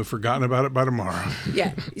enough to have forgotten about it by tomorrow.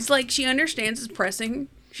 Yeah. It's like she understands it's pressing.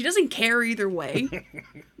 She doesn't care either way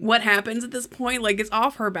what happens at this point. Like, it's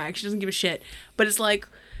off her back. She doesn't give a shit. But it's like,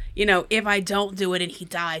 if I don't do it and he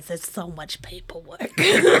dies, that's so much paperwork.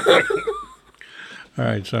 All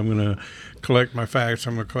right, so I'm going to collect my facts.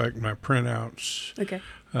 I'm going to collect my printouts. Okay.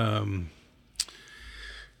 And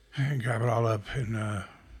grab it all up. And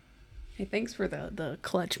hey, thanks for the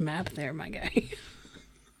clutch map there, my guy.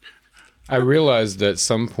 I realized at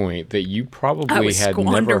some point that you probably had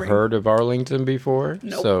never heard of Arlington before.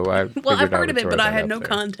 Nope. So I've heard of it, but I had no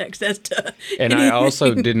context as to... And I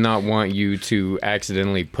also did not want you to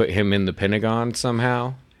accidentally put him in the Pentagon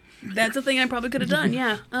somehow. That's a thing I probably could have done,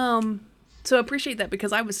 yeah. So I appreciate that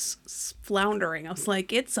because I was floundering. I was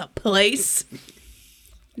like, it's a place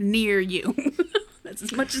near you. That's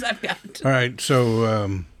as much as I've got. all right,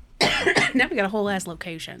 so... Now we got a whole ass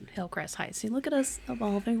location, Hillcrest Heights. See, look at us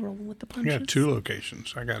evolving, rolling with the punches. I got 2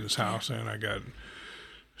 locations. I got his house and I got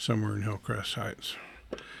somewhere in Hillcrest Heights.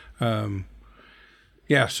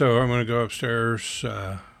 Yeah, so I'm going to go upstairs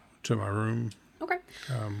to my room. Okay.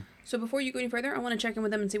 So before you go any further, I want to check in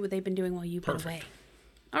with them and see what they've been doing while you've been away.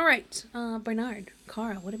 All right, Bernard,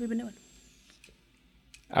 Cara, what have you been doing?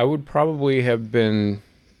 I would probably have been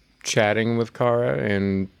chatting with Kara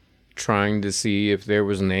and trying to see if there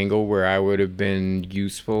was an angle where I would have been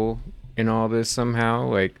useful in all this somehow.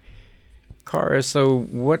 Like, Kara, so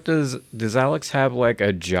what does Alex have, like,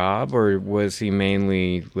 a job, or was he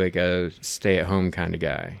mainly like a stay-at-home kind of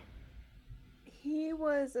guy? He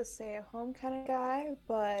was a stay-at-home kind of guy,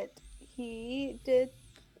 but he did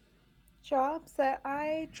jobs that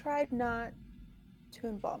I tried not to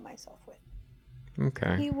involve myself with.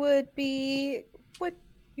 Okay. He would be what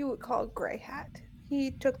you would call gray hat.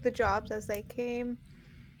 He took the jobs as they came.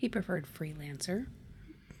 He preferred freelancer.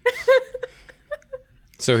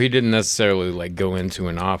 So he didn't necessarily, like, go into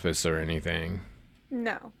an office or anything.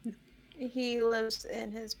 No. He lives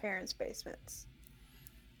in his parents' basements.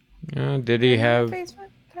 Did he have...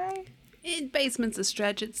 basement? Basement's a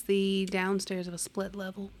stretch. It's the downstairs of a split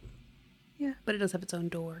level. Yeah. But it does have its own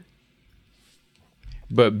door.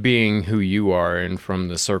 But being who you are and from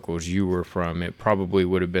the circles you were from, it probably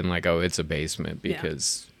would have been like, oh, it's a basement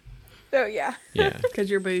because... Oh, yeah. Yeah.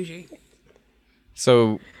 Because you're bougie.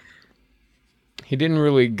 So he didn't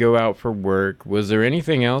really go out for work. Was there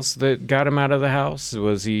anything else that got him out of the house?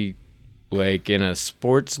 Was he, like, in a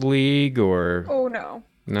sports league or... Oh, no.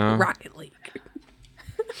 No? Rocket League.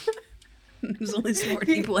 There's only sport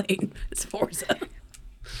he played. It's Forza.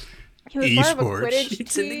 He was part of a Esports. Quidditch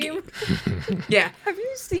It's in the team. game. Yeah. Have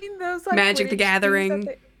you seen those? Like, Magic the Quidditch Gathering. teams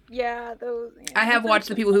that yeah, those. Yeah, I have those watched are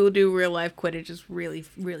the people who do real life Quidditch. It's really,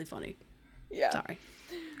 really funny. Yeah. Sorry.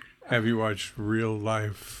 Have you watched real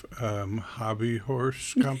life hobby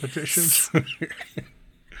horse competitions?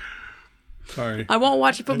 Sorry. I won't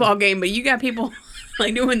watch a football game, but you got people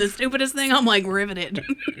like doing the stupidest thing. I'm like riveted.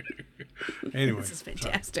 Anyway. This is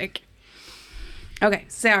fantastic. Okay,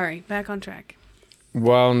 sorry. Back on track.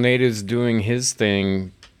 While Nate is doing his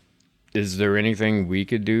thing, is there anything we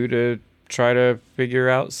could do to try to figure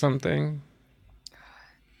out something?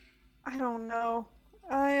 I don't know.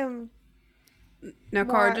 I am. Now,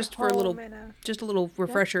 Cara, not just for a little, home in a- just a little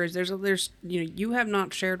refresher. Is there's you have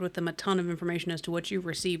not shared with them a ton of information as to what you've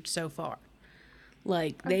received so far.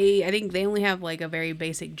 Like I think they only have like a very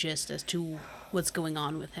basic gist as to what's going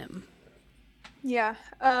on with him. Yeah.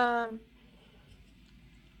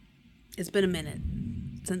 It's been a minute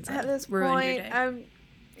since At I this ruined your point,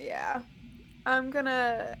 day. I'm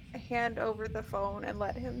gonna hand over the phone and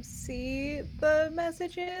let him see the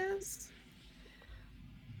messages.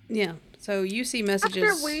 Yeah. So you see messages.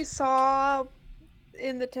 After we saw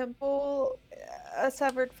in the temple, a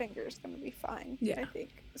severed finger is gonna be fine. Yeah. I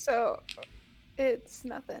think so. It's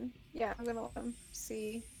nothing. Yeah, I'm gonna let him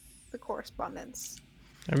see the correspondence.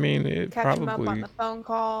 I mean, it Catch him up on probably the phone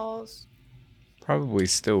calls.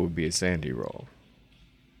 still would be a Sandy roll.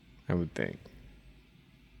 I would think.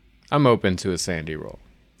 I'm open to a Sandy roll.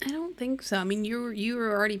 I don't think so. I mean, you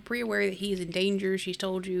were already pre-aware that he's in danger. She's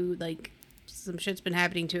told you like some shit's been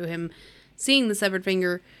happening to him. Seeing the severed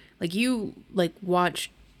finger, like you like watch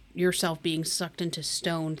yourself being sucked into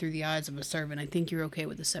stone through the eyes of a servant. I think you're okay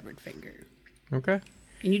with the severed finger. Okay.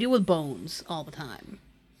 And you deal with bones all the time.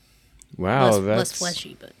 Wow, Less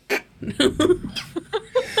fleshy, but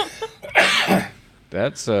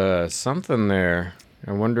that's something there.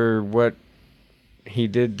 I wonder what he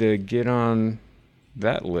did to get on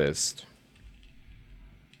that list.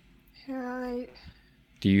 Right.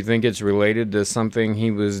 Do you think it's related to something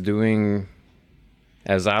he was doing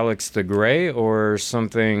as Alex the Grey, or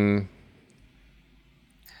something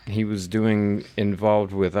he was doing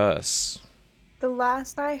involved with us? The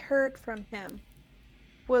last I heard from him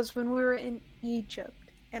was when we were in Egypt,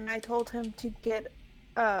 and I told him to get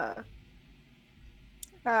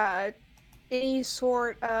any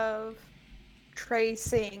sort of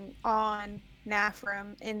tracing on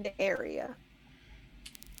Nafrim in the area.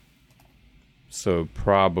 So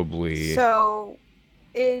probably... So,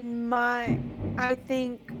 I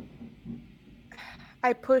think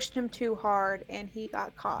I pushed him too hard and he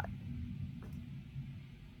got caught.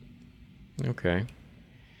 Okay.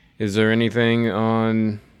 Is there anything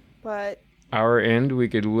on But our end we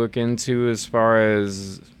could look into as far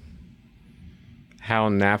as how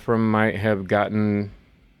Nafrim might have gotten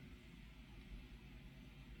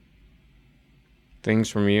things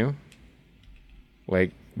from you?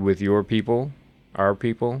 Like with your people, our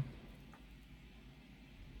people?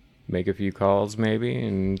 Make a few calls maybe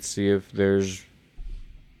and see if there's...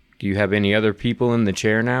 Do you have any other people in the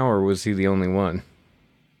chair now, or was he the only one?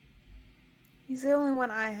 he's the only one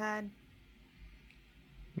I had.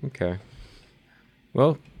 Okay.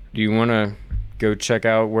 Well, do you want to go check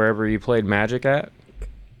out wherever you played Magic at?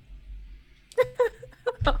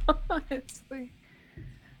 Honestly.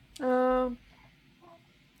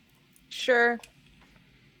 Sure.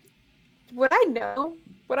 Would I know?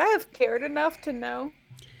 Would I have cared enough to know?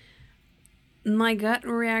 My gut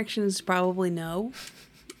reaction is probably no.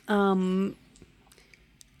 That's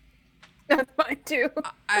mine too.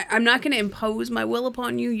 I'm not going to impose my will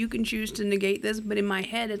upon you. You can choose to negate this, but in my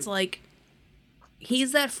head, it's like,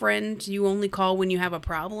 he's that friend you only call when you have a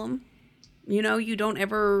problem. You know, you don't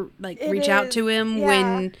ever, like, reach out to him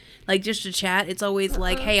when, like, just to chat. It's always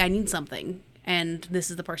like, hey, I need something, and this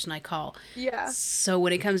is the person I call. Yeah. So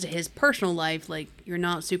when it comes to his personal life, like, you're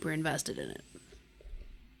not super invested in it.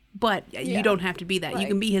 But you don't have to be that. You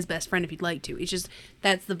can be his best friend if you'd like to. It's just,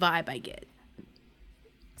 that's the vibe I get.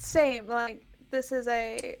 Same. Like, this is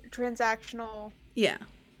a transactional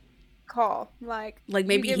call. Like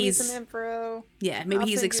maybe you give he's me some info. Yeah, maybe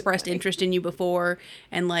he's expressed interest in you before,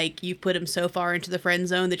 and like you've put him so far into the friend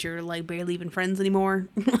zone that you're like barely even friends anymore.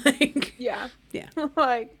 Like, yeah.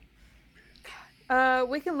 Like,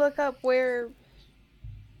 we can look up where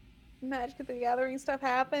Magic the Gathering stuff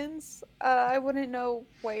happens. I wouldn't know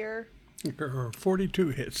where. There are 42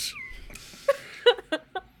 hits.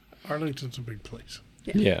 Arlington's a big place.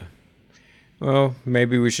 Yeah. Well,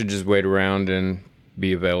 maybe we should just wait around and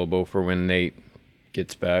be available for when Nate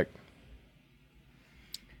gets back.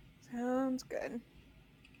 Sounds good.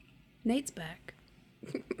 Nate's back.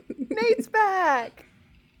 Nate's back!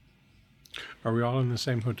 Are we all in the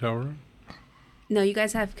same hotel room? No, you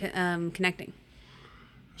guys have connecting.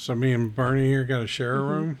 So me and Bernie here got to share a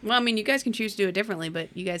room? Well, I mean, you guys can choose to do it differently, but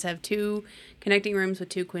you guys have 2 connecting rooms with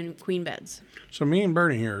 2 queen beds. So me and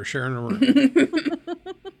Bernie here are sharing a room.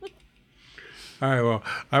 All right, well,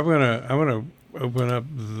 I'm gonna open up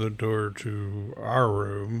the door to our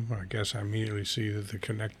room. I guess I immediately see that the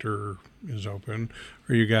connector is open.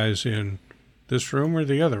 Are you guys in this room or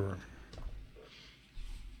the other room?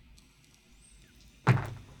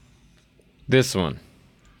 This one.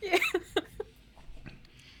 Yeah.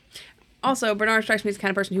 Also, Bernard strikes me as the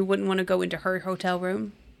kind of person who wouldn't want to go into her hotel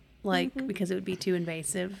room, like, because it would be too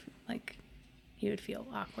invasive. Like, he would feel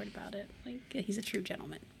awkward about it. Like, he's a true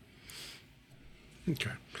gentleman.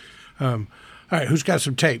 Okay. All right, who's got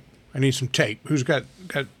some tape? I need some tape. Who's got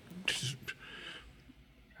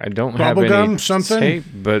I don't have bubble any gum, something? tape,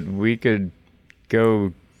 but we could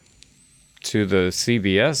go to the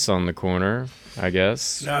CVS on the corner, I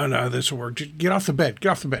guess. No, this will work. Just get off the bed. Get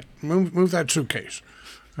off the bed. Move that suitcase.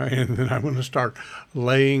 All right, and then I'm going to start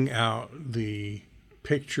laying out the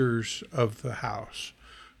pictures of the house,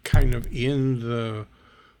 kind of in the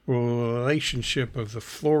relationship of the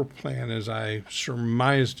floor plan as I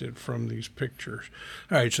surmised it from these pictures.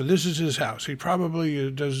 All right, so this is his house. He probably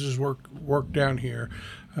does his work down here.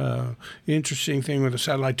 Interesting thing with the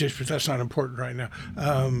satellite dish, but that's not important right now.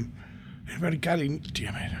 Anybody got any?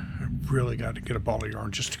 Damn it! I really got to get a ball of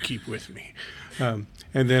yarn just to keep with me. And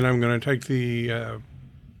then I'm going to take the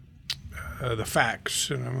fax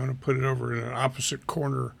and I'm going to put it over in an opposite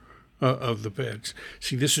corner of the beds.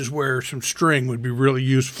 See, this is where some string would be really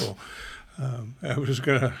useful. I was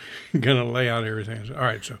gonna lay out everything. All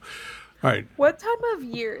right. What time of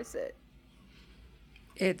year is it?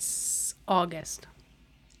 It's August.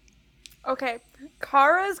 Okay,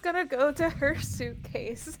 Kara's gonna go to her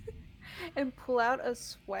suitcase and pull out a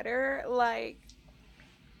sweater, like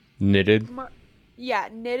Knitted?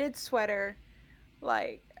 knitted sweater,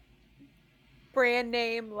 like brand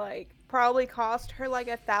name, like probably cost her like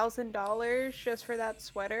 $1,000 just for that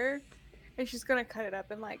sweater, and she's gonna cut it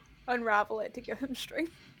up and like unravel it to give him string.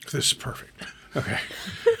 This is perfect. Okay.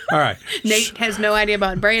 All right. Nate has no idea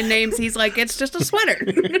about brand names. He's like, it's just a sweater.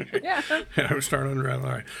 Yeah. And I would start unraveling.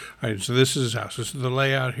 All right. So this is his house. This is the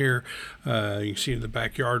layout here. You can see the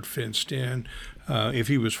backyard fenced in. If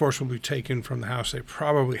he was forcibly taken from the house, they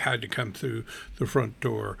probably had to come through the front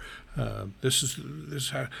door. This is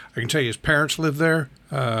how I can tell you his parents lived there,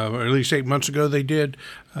 or at least 8 months ago they did.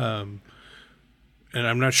 And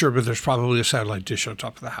I'm not sure, but there's probably a satellite dish on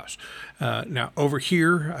top of the house. Now, over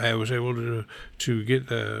here, I was able to get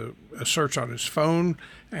a search on his phone,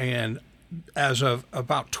 and as of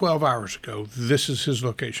about 12 hours ago, this is his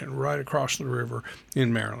location, right across the river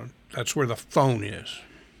in Maryland. That's where the phone is.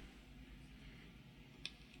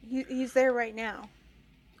 He's there right now.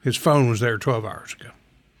 His phone was there 12 hours ago.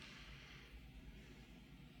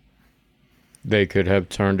 They could have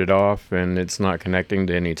turned it off and it's not connecting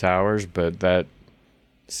to any towers, but that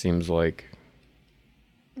seems like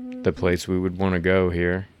the place we would want to go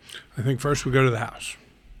here. I think first we go to the house.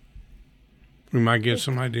 We might get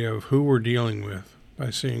some idea of who we're dealing with by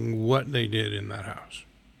seeing what they did in that house.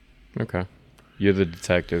 Okay. You're the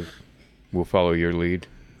detective. We'll follow your lead.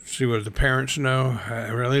 see what the parents know. I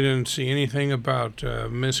really didn't see anything about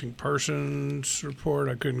missing persons report.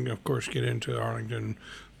 I couldn't, of course, get into the Arlington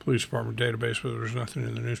Police Department database, but there was nothing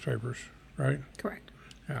in the newspapers, right? Correct.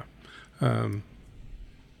 Yeah.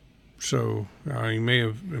 So he may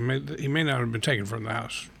not have been taken from the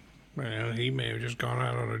house. He may have just gone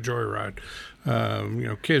out on a joyride.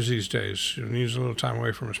 Kids these days needs a little time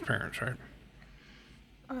away from his parents, right?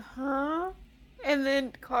 Uh-huh. And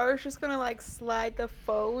then Kara's just gonna like slide the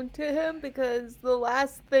phone to him because the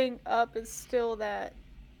last thing up is still that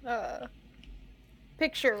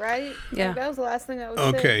picture, right? Yeah. Like, that was the last thing that was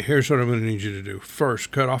Okay, here's what I'm going to need you to do. First,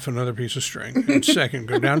 cut off another piece of string. And second,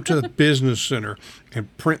 go down to the business center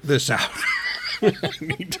and print this out. I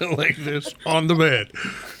need to lay this on the bed.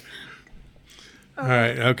 All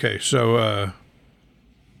right, okay, so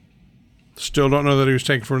still don't know that he was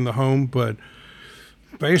taken from the home, but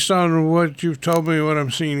based on what you've told me, what I'm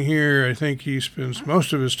seeing here, I think he spends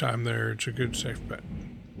most of his time there. It's a good, safe bet.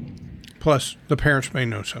 Plus, the parents may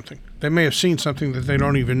know something. They may have seen something that they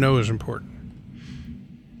don't even know is important.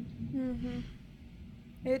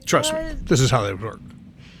 Trust me, this is how they work.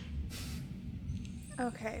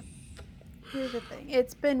 Okay. Here's the thing.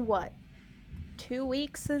 It's been what? 2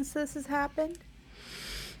 weeks since this has happened?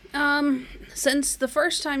 Since the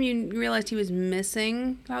first time you realized he was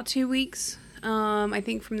missing, about 2 weeks. I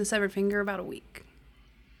think from the severed finger, about a week.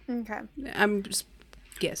 Okay. I'm just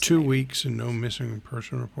guessing. 2 weeks and no missing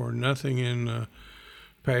person report. Nothing in the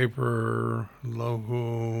paper,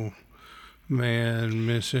 local man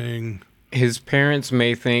missing. His parents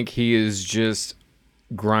may think he is just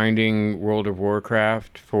grinding World of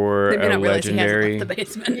Warcraft for They may a not realize he hasn't legendary. left the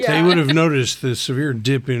basement. Yeah. They would have noticed the severe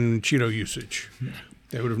dip in Cheeto usage.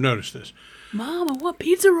 They would have noticed this. Mom, I want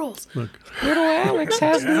pizza rolls. Look, Little Alex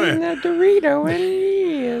hasn't eaten a Dorito in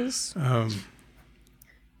years.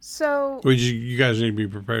 So, you guys need to be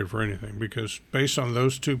prepared for anything because based on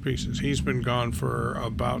those two pieces, he's been gone for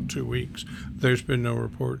about 2 weeks. There's been no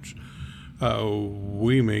reports.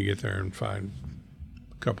 We may get there and find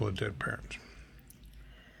a couple of dead parents.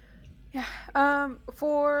 yeah. And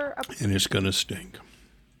it's going to stink.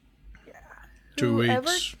 Yeah. 2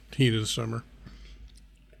 weeks, heat of the summer.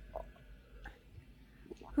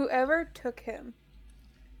 Whoever took him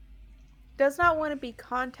does not want to be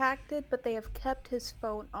contacted, but they have kept his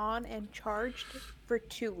phone on and charged for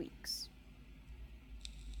 2 weeks.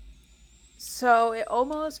 So it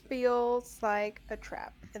almost feels like a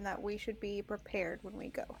trap and that we should be prepared when we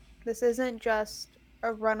go. This isn't just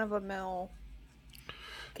a run-of-the-mill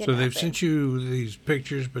So they've sent you these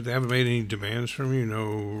pictures, but they haven't made any demands from you?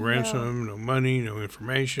 No ransom, no money, no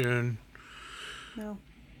information? No.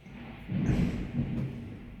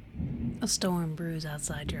 A storm brews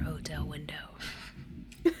outside your hotel window.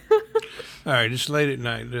 All right, it's late at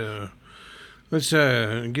night. Let's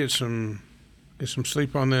get some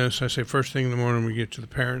sleep on this. I say first thing in the morning we get to the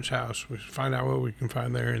parents' house. We find out what we can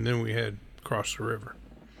find there, and then we head across the river.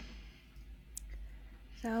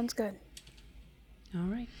 Sounds good. All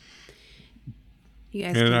right. You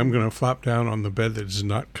guys And I'm going to flop down on the bed that's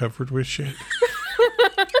not covered with shit.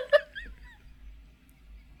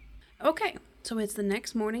 Okay. So it's the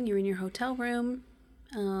next morning. You're in your hotel room.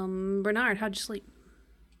 Bernard, how'd you sleep?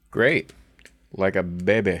 Great. Like a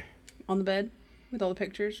baby. On the bed with all the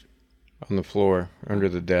pictures? On the floor, under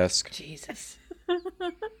the desk. Jesus. It's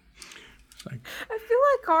like, I feel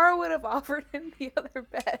like Kara would have offered him the other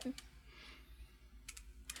bed.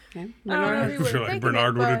 Okay. I don't know I if he would feel have like taken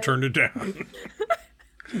Bernard it, would have but- turned it down.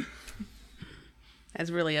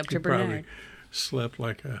 That's really up to Probably Bernard. slept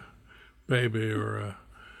like a baby or a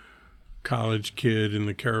college kid in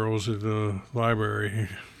the carols at the library.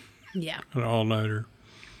 Yeah. An all-nighter.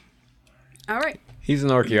 All right. He's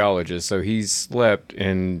an archaeologist, so he's slept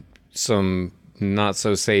in some not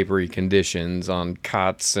so savory conditions on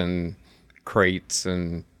cots and crates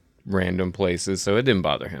and random places, so it didn't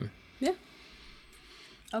bother him. Yeah.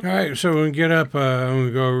 Okay. All right, so when we get up, I'm going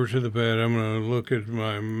to go over to the bed. I'm going to look at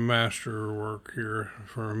my masterwork here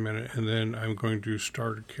for a minute, and then I'm going to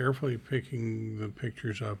start carefully picking the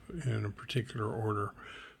pictures up in a particular order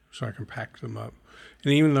so I can pack them up.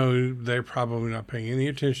 And even though they're probably not paying any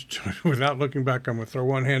attention to it, without looking back, I'm going to throw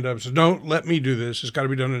one hand up and say, don't let me do this. It's got to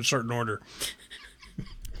be done in a certain order.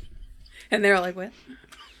 And they're all like, what?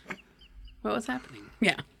 What was happening?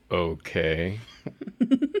 Yeah. Okay.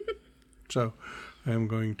 So I am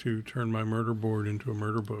going to turn my murder board into a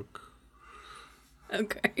murder book.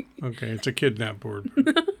 Okay. Okay, it's a kidnap board.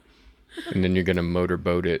 And then you're going to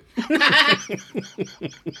motorboat it. That's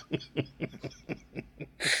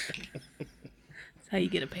how you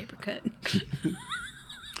get a paper cut.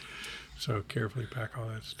 So carefully pack all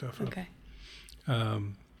that stuff up. Okay.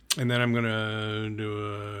 And then I'm going to do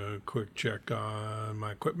a quick check on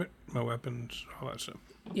my equipment, my weapons, all that stuff.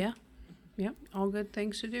 Yeah. Yep. All good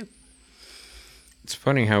things to do. It's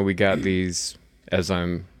funny how we got these as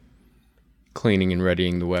I'm cleaning and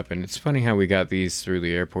readying the weapon. It's funny how we got these through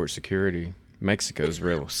the airport security. Mexico's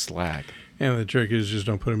real slack. And the trick is just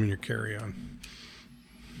don't put them in your carry-on.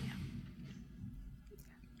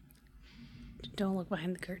 Don't look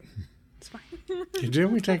behind the curtain. It's fine.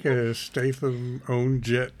 Didn't we take a Statham-owned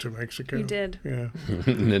jet to Mexico? You did. Yeah.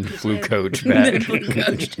 And then flew coach And then back. we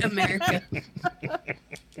coach to America.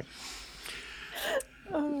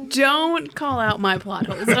 Don't call out my plot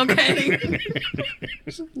holes, okay?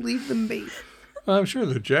 Just leave them be. Well, I'm sure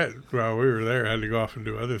the jet, while we were there, had to go off and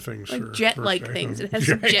do other things. Like for jet-like Statham. things. It has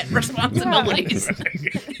some jet responsibilities.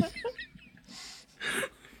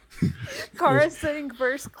 Kara's sitting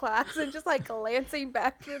first class and just like glancing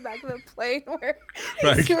back to the back of the plane where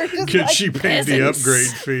Like, Stuart just could like, she pay the peasants.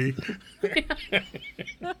 upgrade fee?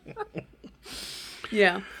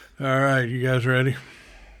 Yeah. All right, you guys ready?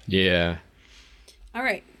 Yeah. All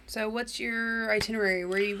right. So what's your itinerary?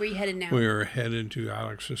 Where are you headed now? We are headed to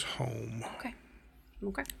Alex's home Okay.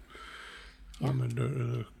 Okay. on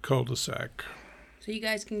the cul-de-sac. So you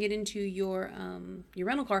guys can get into your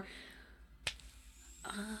rental car.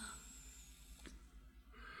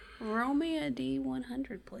 Roll me a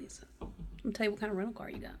D100, please. I'll tell you what kind of rental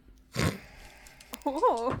car you got.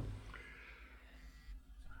 oh,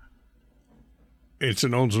 It's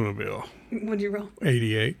an Oldsmobile, What'd you roll?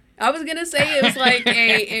 88. I was gonna say it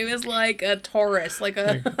was like a Taurus, like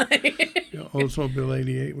a. Yeah, Oldsmobile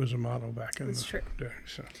 88 was a model back in That's the true. day.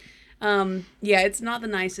 So. Yeah, it's not the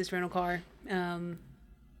nicest rental car.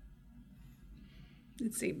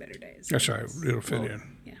 It's seen better days. That's all right. It'll fit in.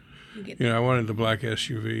 Yeah, you get You know, I wanted the black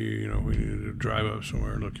SUV. You know, we needed to drive up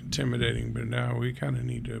somewhere and look intimidating, but now we kind of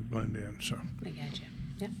need to blend in. So, I gotcha.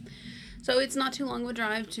 Yeah. So it's not too long of a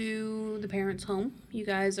drive to the parents' home. You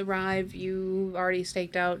guys arrive. You already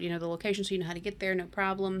staked out, the location, so you know how to get there. No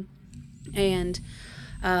problem. And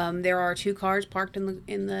there are 2 cars parked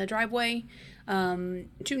in the driveway. 2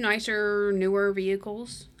 nicer, newer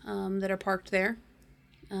vehicles that are parked there.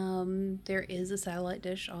 There is a satellite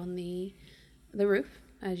dish on the roof,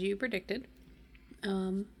 as you predicted.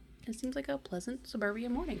 It seems like a pleasant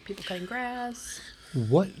suburbia morning. People cutting grass.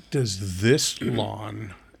 what does this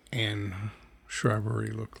lawn and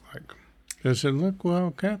shrubbery look like? Does it look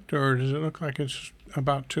well kept, or does it look like it's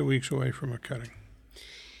about 2 weeks away from a cutting?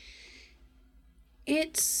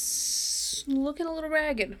 It's looking a little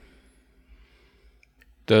ragged.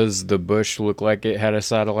 Does the bush look like it had a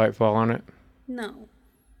satellite fall on it? No.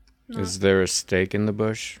 Is there a stake in the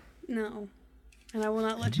bush? No. And I will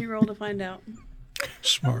not let you roll to find out.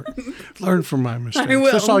 Smart. Learn from my mistakes. I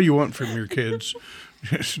will. That's all you want from your kids.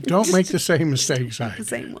 Just don't make the same mistakes I The did.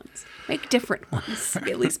 same ones. Make different ones.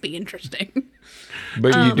 At least be interesting.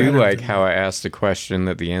 But you do Better like than how I asked a question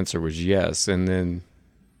that the answer was yes, and then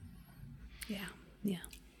Yeah.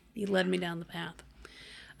 You led me down the path.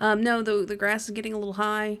 No, the grass is getting a little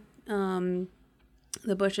high.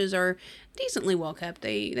 The bushes are decently well kept.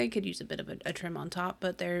 They could use a bit of a trim on top,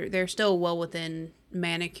 but they're still well within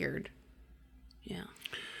manicured. Yeah.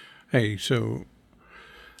 Hey, so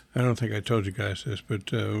I don't think I told you guys this,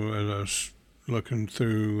 but as I was looking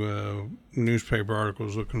through newspaper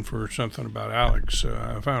articles looking for something about Alex,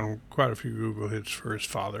 I found quite a few Google hits for his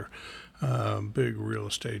father. Big real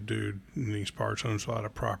estate dude in these parts, owns a lot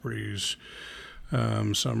of properties,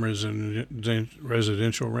 some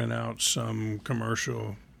residential rent outs, some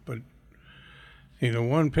commercial. But,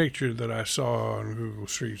 one picture that I saw on Google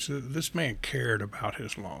Streets, this man cared about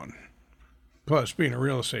his lawn. Plus, being a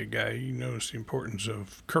real estate guy, he knows the importance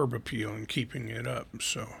of curb appeal and keeping it up.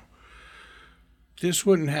 So this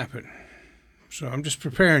wouldn't happen. So I'm just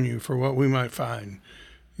preparing you for what we might find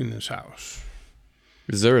in this house.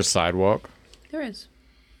 is there a sidewalk? There is.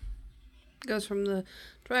 It goes from the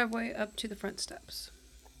driveway up to the front steps.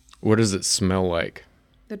 What does it smell like?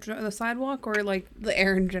 The sidewalk or like the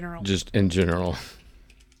air in general? Just in general.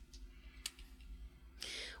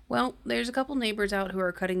 Well, there's a couple neighbors out who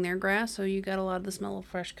are cutting their grass, so you got a lot of the smell of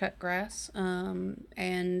fresh cut grass.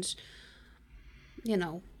 And,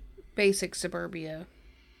 basic suburbia.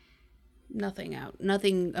 Nothing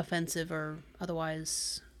offensive or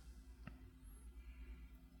otherwise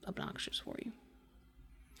obnoxious for you.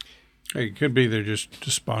 Hey, it could be they're just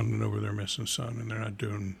despondent over their missing son and they're not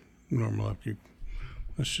doing normal upkeep.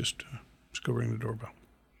 Let's go ring the doorbell.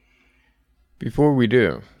 Before we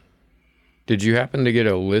do, did you happen to get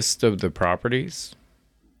a list of the properties?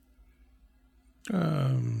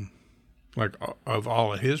 Like of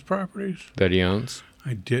all of his properties? That he owns?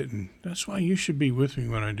 I didn't. That's why you should be with me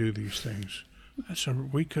when I do these things.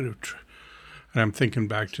 We could have. And I'm thinking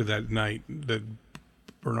back to that night that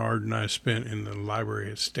Bernard and I spent in the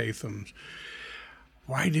library at Statham's.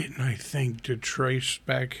 Why didn't I think to trace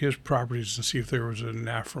back his properties and see if there was a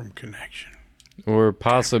Nafram connection? Or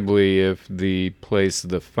possibly if the place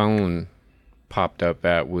the phone popped up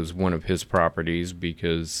at was one of his properties,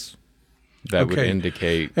 because that would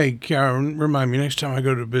indicate... Hey, Karen, remind me, next time I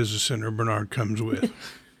go to the business center, Bernard comes with.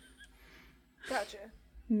 Gotcha.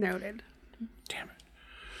 Noted. Damn it.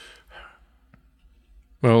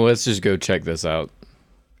 Well, let's just go check this out.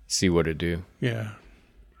 See what it do. Yeah.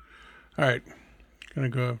 All right. Gonna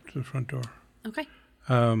go up to the front door. Okay.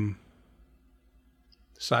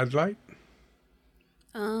 Side light?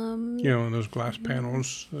 You know, those glass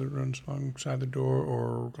panels that runs alongside the door,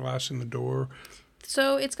 or glass in the door.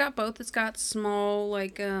 So it's got both. It's got small,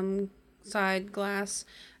 like, side glass.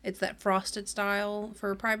 It's that frosted style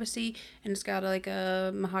for privacy. And it's got, like,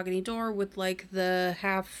 a mahogany door with, like, the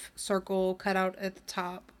half circle cut out at the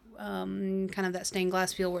top. Kind of that stained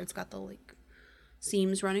glass feel where it's got the, like,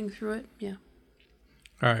 seams running through it. Yeah.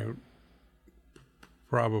 All right.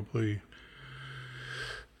 Probably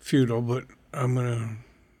futile, but I'm going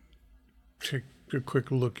to take a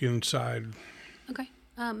quick look inside. Okay.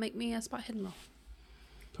 Make me a spot hidden roll.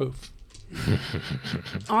 Poof.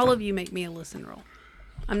 All of you make me a listen roll.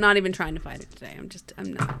 I'm not even trying to fight it today.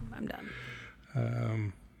 I'm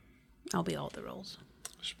done. I'll be all the rolls.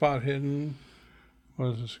 Spot hidden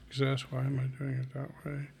was a success. Why am I doing it that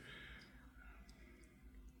way?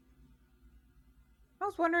 I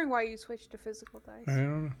was wondering why you switched to physical dice. I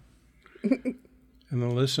don't know. And the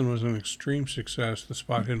listen was an extreme success. The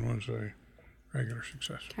spot hidden was a regular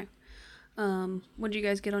success. Okay. What did you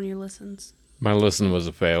guys get on your listens? My listen was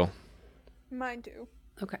a fail. Mine too.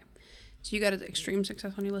 Okay. So you got an extreme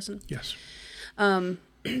success on your listen? Yes.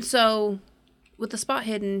 So with the spot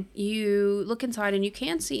hidden, you look inside and you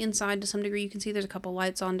can see inside to some degree. You can see there's a couple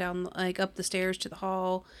lights on down, like up the stairs to the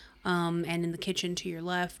hall, and in the kitchen to your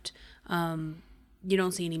left. You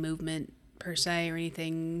don't see any movement per se or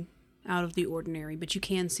anything out of the ordinary, but you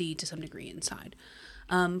can see to some degree inside.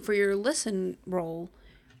 For your listen roll,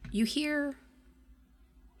 you hear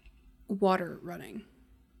water running.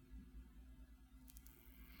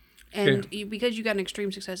 And because you got an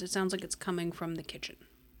extreme success, it sounds like it's coming from the kitchen.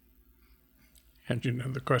 And you know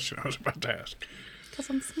the question I was about to ask. Because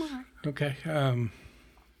I'm smart. Okay.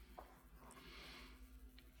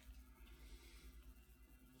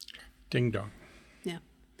 Ding dong. Yeah.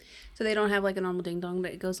 So they don't have like a normal ding dong,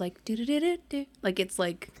 but it goes like do do do do do. Like it's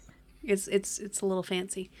a little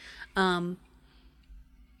fancy. No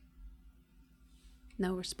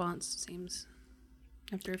response seems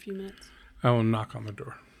after a few minutes. I will knock on the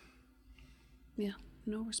door. Yeah,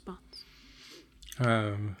 no response.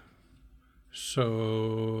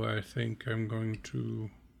 So I think I'm going to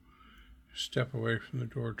step away from the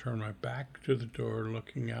door, turn my back to the door,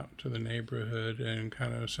 looking out to the neighborhood, and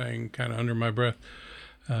kind of saying, kind of under my breath,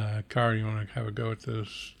 Kara, you want to have a go at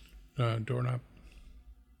this doorknob?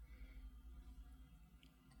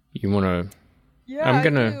 You want to... Yeah, I'm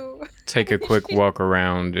going to take a quick walk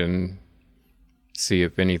around and see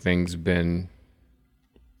if anything's been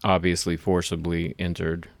obviously forcibly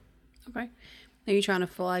entered. Okay. Are you trying to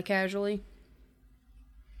fly casually?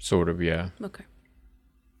 Sort of, yeah. Okay.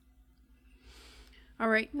 All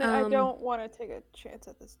right. No, I don't want to take a chance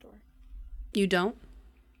at this door. You don't?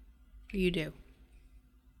 Or you do?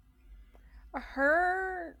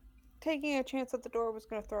 Her taking a chance at the door was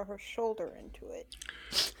going to throw her shoulder into it.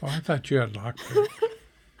 Oh, I thought you had lockpick.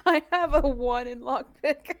 I have a 1 in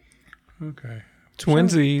lockpick. Okay.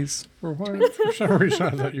 Twinsies. For some reason, I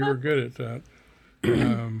thought you were good at that.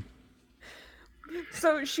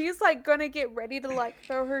 So she's like gonna get ready to like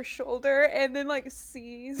throw her shoulder, and then like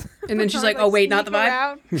sees. And then she's like, "Oh wait, not the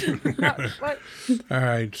vibe." All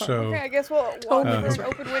right, so Okay, I guess we'll walk through an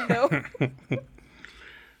open window.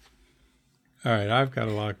 all right, I've got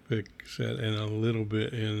a lockpick set and a little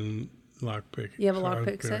bit in lockpick. You have a so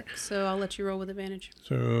lockpick set, so I'll let you roll with advantage.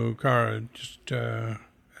 So Kara, just I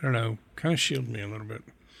don't know, kind of shield me a little bit.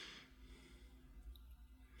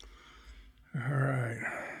 All right.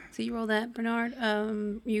 So you roll that, Bernard.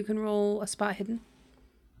 You can roll a spot hidden.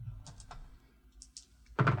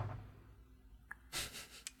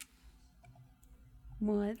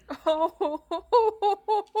 What? Oh,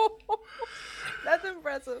 that's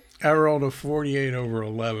impressive. I rolled a 48 over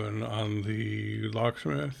 11 on the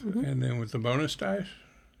locksmith, and then with the bonus dice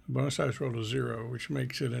rolled a 0, which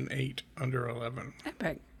makes it an 8 under 11.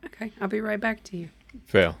 Epic. Okay, I'll be right back to you.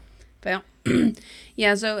 Fail. Fail.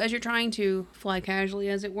 Yeah, so as you're trying to fly casually,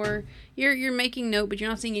 as it were, you're making note, but you're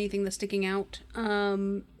not seeing anything that's sticking out.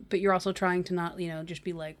 But you're also trying to not, just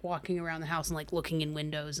be like walking around the house and like looking in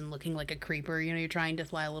windows and looking like a creeper. You're trying to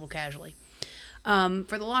fly a little casually. For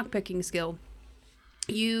the lockpicking skill,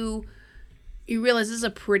 you realize this is a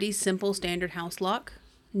pretty simple standard house lock.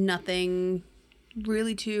 Nothing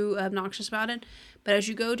really too obnoxious about it. But as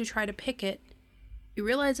you go to try to pick it, you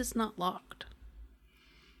realize it's not locked.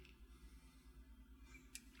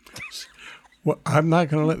 Well, I'm not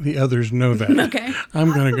going to let the others know that. Okay.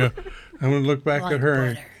 I'm going to look back Like at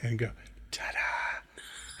her butter. and go,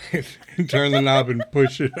 ta-da, and turn the knob and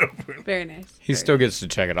push it open. Very nice. He still gets to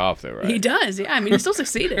check it off, though, right? He does, yeah. I mean, he still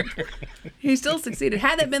succeeded.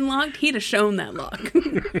 Had it been locked, he'd have shown that lock.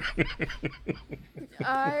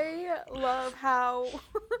 I love how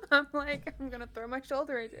I'm going to throw my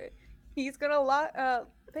shoulder into it. He's going to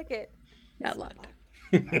pick it. Not locked.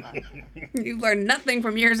 You've learned nothing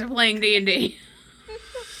from years of playing D&D.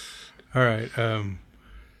 All right.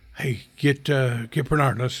 Hey, get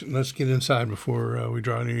Bernard. Let's get inside before we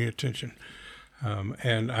draw any attention.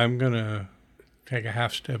 And I'm gonna take a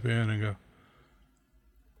half step in and go,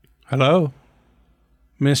 "Hello,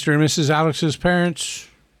 Mr. and Mrs. Alex's parents,"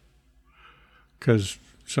 because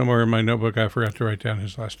somewhere in my notebook I forgot to write down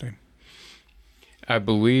his last name. I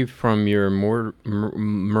believe from your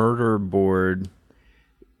murder board,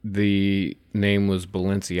 the name was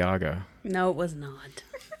Balenciaga. No, it was not.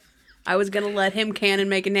 I was going to let him canon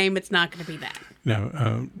make a name. It's not going to be that.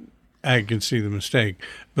 No, I can see the mistake.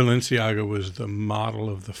 Balenciaga was the model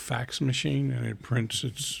of the fax machine, and it prints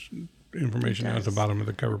its information out at the bottom of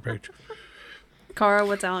the cover page. Kara,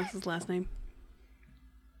 what's Alex's last name?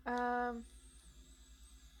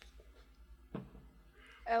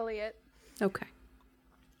 Elliot. Okay.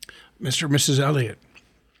 Mr. and Mrs. Elliot.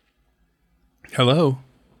 Hello.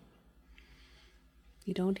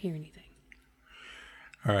 You don't hear anything.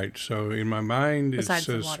 All right, so in my mind, Besides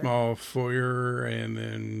the it's a water. small foyer, and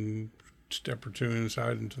then step or two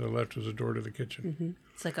inside, and to the left is a door to the kitchen. Mm-hmm.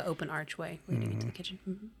 It's like an open archway leading into the kitchen.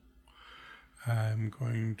 Mm-hmm. I'm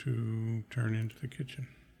going to turn into the kitchen.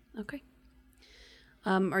 Okay.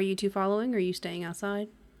 Are you two following, or are you staying outside?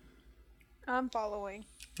 I'm following.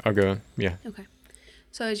 I'll go. Yeah. Okay.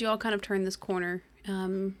 So as you all kind of turn this corner,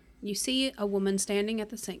 you see a woman standing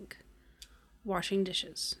at the sink, washing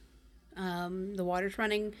dishes. The water's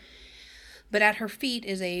running, but at her feet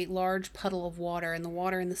is a large puddle of water, and the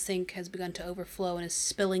water in the sink has begun to overflow and is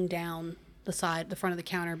spilling down the front of the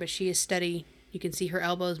counter, but she is steady. You can see her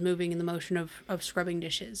elbows moving in the motion of scrubbing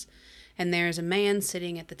dishes. And there's a man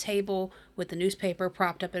sitting at the table with the newspaper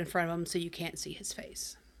propped up in front of him so you can't see his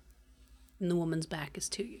face. And the woman's back is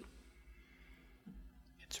to you.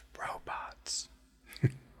 It's robots.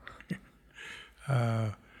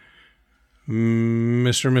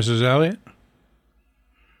 Mr. and Mrs. Elliot?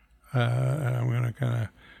 And I'm going to kind of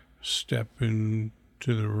step into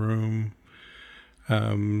the room,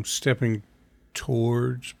 stepping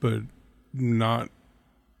towards, but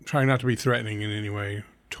trying not to be threatening in any way,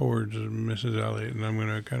 towards Mrs. Elliot. And I'm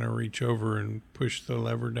going to kind of reach over and push the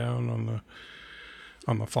lever down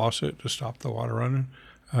on the faucet to stop the water running.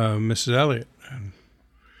 Mrs. Elliot. And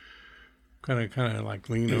kind of like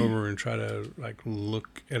lean over and try to like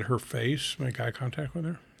look at her face, make eye contact with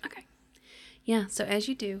her. Okay. Yeah, so as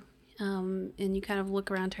you do, and you kind of look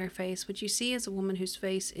around to her face, what you see is a woman whose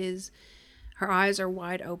face is, her eyes are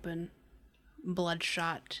wide open,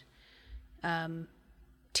 bloodshot,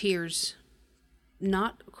 tears,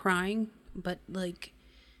 not crying, but like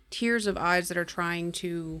tears of eyes that are trying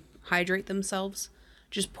to hydrate themselves,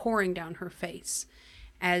 just pouring down her face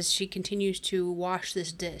as she continues to wash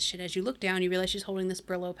this dish. And as you look down, you realize she's holding this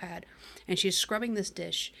Brillo pad, and she's scrubbing this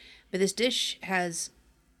dish. But this dish has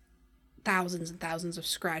thousands and thousands of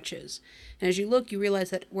scratches. And as you look, you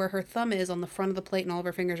realize that where her thumb is on the front of the plate and all of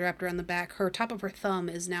her fingers wrapped around the back, her top of her thumb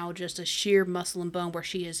is now just a sheer muscle and bone where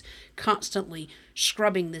she is constantly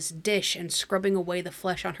scrubbing this dish and scrubbing away the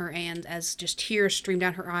flesh on her hands as just tears stream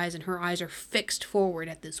down her eyes, and her eyes are fixed forward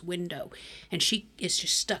at this window. And she is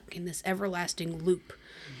just stuck in this everlasting loop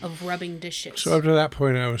of rubbing dishes. So up to that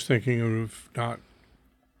point, I was thinking of not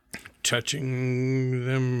touching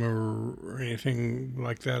them or anything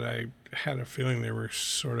like that. I had a feeling they were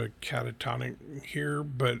sort of catatonic here,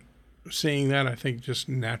 but seeing that, I think just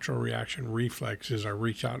natural reaction reflex is I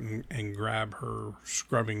reach out and grab her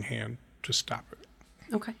scrubbing hand to stop it.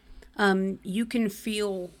 Okay. You can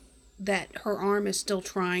feel that her arm is still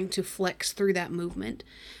trying to flex through that movement,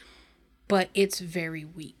 but it's very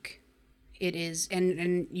weak. It is,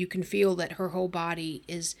 and you can feel that her whole body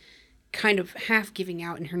is kind of half giving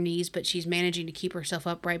out in her knees, but she's managing to keep herself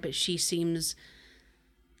upright, but she seems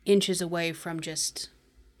inches away from just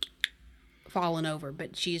falling over.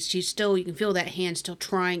 But she's still, you can feel that hand still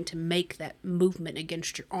trying to make that movement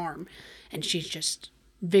against your arm, and she's just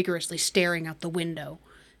vigorously staring out the window.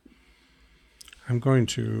 I'm going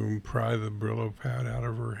to pry the Brillo pad out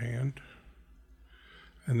of her hand,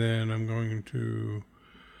 and then I'm going to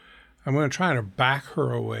try to back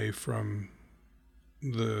her away from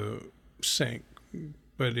the sink,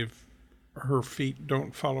 but if her feet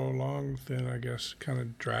don't follow along, then I guess kind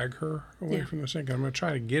of drag her away from the sink. I'm going to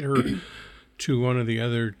try to get her to one of the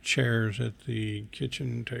other chairs at the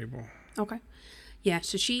kitchen table. Okay. Yeah,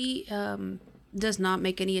 so she does not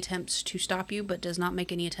make any attempts to stop you, but does not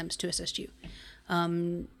make any attempts to assist you.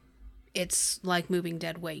 It's like moving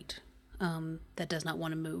dead weight that does not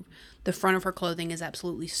want to move. The front of her clothing is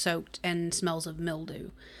absolutely soaked and smells of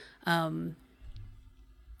mildew.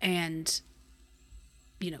 And,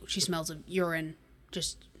 she smells of urine.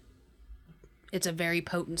 It's a very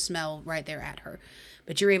potent smell right there at her.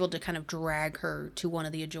 But you're able to kind of drag her to one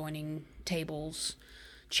of the adjoining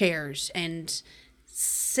chairs. And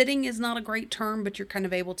sitting is not a great term, but you're kind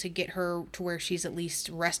of able to get her to where she's at least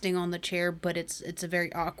resting on the chair. But it's a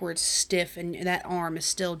very awkward, stiff, and that arm is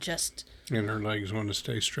still just... And her legs want to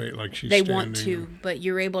stay straight like she's standing. They want to, but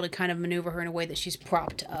you're able to kind of maneuver her in a way that she's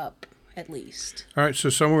propped up, at least. All right, so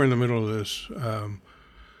somewhere in the middle of this,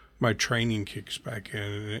 my training kicks back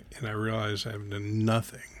in, and I realize I've done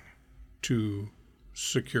nothing to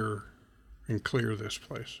secure and clear this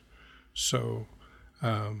place. So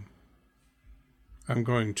I'm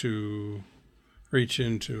going to reach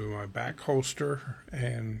into my back holster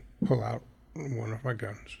and pull out one of my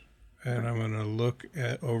guns. And I'm going to look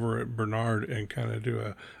over at Bernard and kind of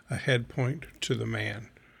do a head point to the man.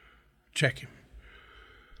 Check him.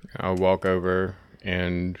 I'll walk over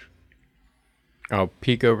and I'll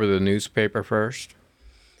peek over the newspaper first.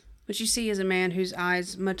 What you see is a man whose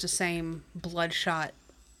eyes, much the same, bloodshot,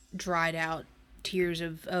 dried out, tears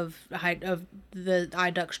of the eye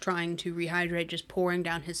ducts trying to rehydrate, just pouring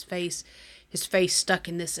down his face stuck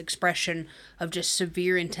in this expression of just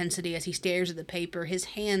severe intensity as he stares at the paper. His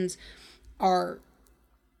hands are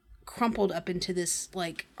crumpled up into this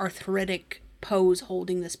like arthritic pose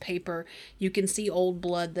holding this paper. You can see old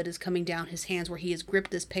blood that is coming down his hands where he has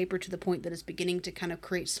gripped this paper to the point that it's beginning to kind of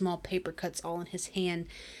create small paper cuts all in his hand.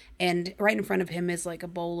 And right in front of him is like a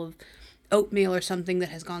bowl of oatmeal or something that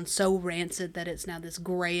has gone so rancid that it's now this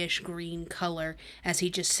grayish green color as he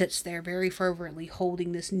just sits there very fervently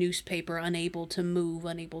holding this newspaper, unable to move,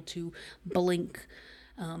 unable to blink.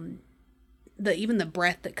 Even the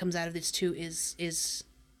breath that comes out of this too is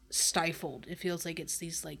stifled. It feels like it's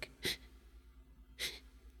these like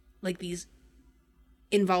these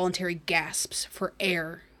involuntary gasps for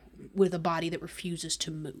air with a body that refuses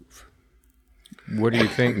to move. What do you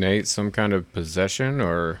think, Nate? Some kind of possession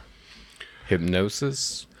or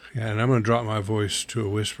hypnosis? Yeah, and I'm going to drop my voice to a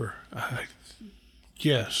whisper.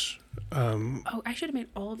 Yes. I should have made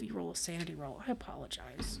all of you roll a sanity roll. I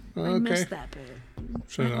apologize. I Okay. missed that bit.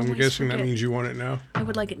 So I I'm always guessing forget. that means you want it now? I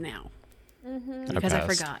would like it now. Because I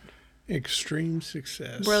passed. forgot. Extreme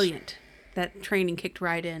success. Brilliant. That training kicked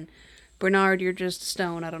right in. Bernard, you're just a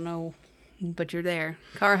stone. I don't know, but you're there.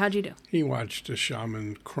 Kara, how'd you do? He watched a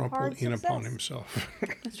shaman crumple Hard in upon success. himself.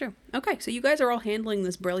 That's true. Okay, so you guys are all handling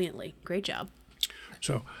this brilliantly. Great job.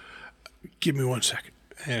 So give me 1 second.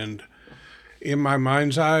 And in my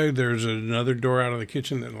mind's eye, there's another door out of the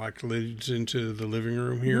kitchen that like leads into the living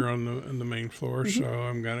room here on the main floor. So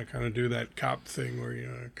I'm going to kind of do that cop thing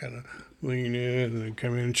where, kind of lean in and then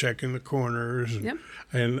come in and check in the corners. And, Yep.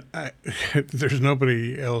 and there's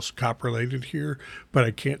nobody else cop related here, but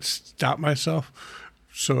I can't stop myself.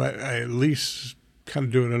 So I at least kind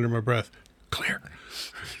of do it under my breath. Clear.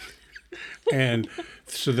 And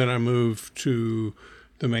so then I move to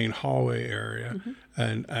the main hallway area,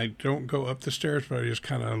 and I don't go up the stairs, but I just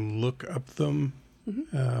kind of look up them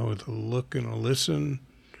with a look and a listen,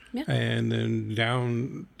 Yeah. and then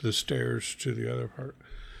down the stairs to the other part.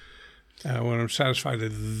 When I'm satisfied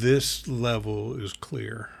that this level is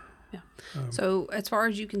clear. Yeah. So as far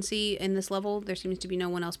as you can see in this level, there seems to be no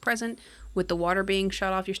one else present. With the water being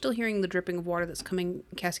shut off, you're still hearing the dripping of water that's coming,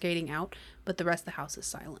 cascading out, but the rest of the house is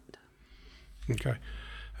silent. Okay.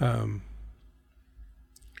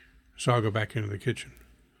 So I'll go back into the kitchen.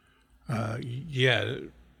 Yeah,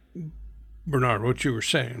 Bernard, what you were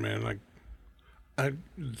saying, man,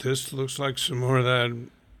 this looks like some more of that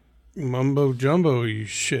mumbo jumbo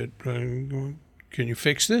shit. Can you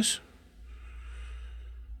fix this?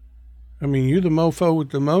 I mean, you the mofo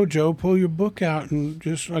with the mojo, pull your book out and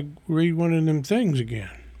just read one of them things again.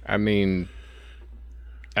 I mean,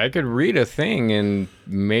 I could read a thing and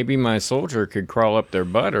maybe my soldier could crawl up their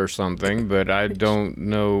butt or something, but I don't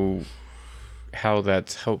know how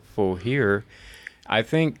that's helpful here. I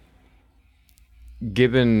think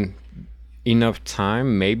given enough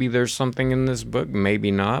time, maybe there's something in this book,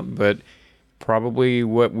 maybe not, but probably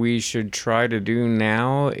what we should try to do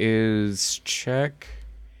now is check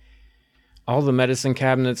all the medicine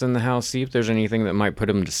cabinets in the house, see if there's anything that might put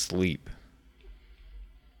him to sleep.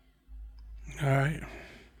 All right.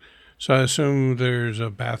 So I assume there's a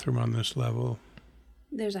bathroom on this level.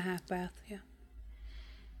 There's a half bath, yeah.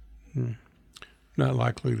 Not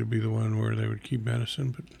likely to be the one where they would keep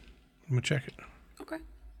medicine, but I'm going to check it. Okay.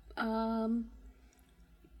 Roll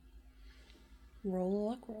a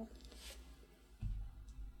luck roll.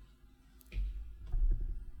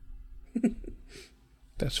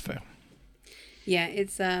 That's a fail. Yeah,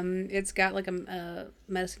 it's got like a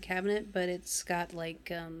medicine cabinet, but it's got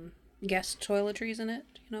like guest toiletries in it.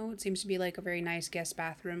 You know, it seems to be like a very nice guest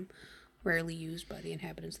bathroom, rarely used by the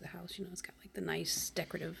inhabitants of the house. You know, it's got like the nice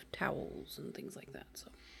decorative towels and things like that. So.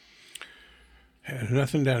 Yeah,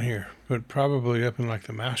 nothing down here, but probably up in like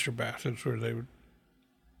the master bath is where they would,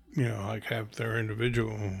 you know, like have their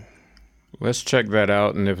individual. Let's check that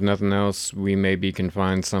out, and if nothing else, we maybe can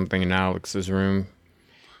find something in Alex's room.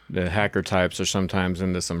 The hacker types are sometimes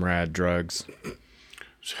into some rad drugs.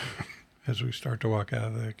 So, as we start to walk out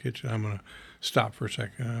of the kitchen, I'm going to stop for a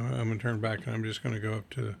second. I'm going to turn back, and I'm just going to go up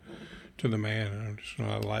to the man, and I'm just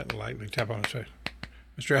going to lightly tap on his face.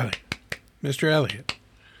 Mr. Elliot. Mr. Elliot.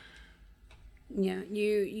 Yeah,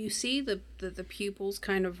 you see the pupils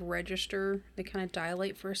kind of register. They kind of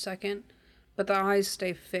dilate for a second, but the eyes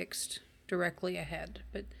stay fixed directly ahead.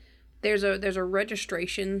 But there's a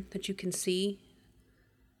registration that you can see,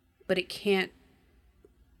 but it can't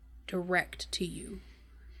direct to you.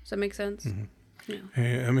 Does that make sense? Mm-hmm. Yeah.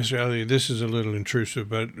 Hey, Mr. Elliot, this is a little intrusive,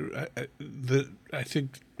 but I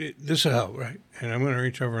think this will help, right? And I'm going to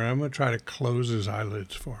reach over and I'm going to try to close his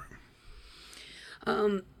eyelids for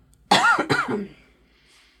him.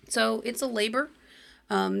 So it's a labor.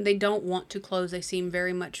 They don't want to close. They seem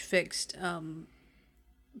very much fixed.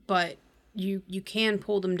 But you can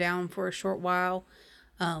pull them down for a short while.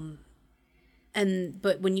 But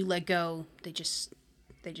when you let go, they just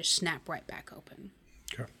snap right back open.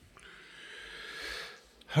 Okay.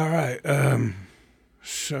 All right.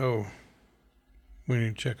 So we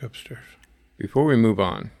need to check upstairs. Before we move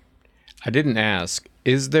on, I didn't ask,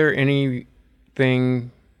 is there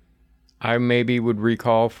anything I maybe would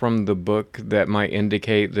recall from the book that might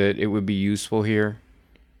indicate that it would be useful here?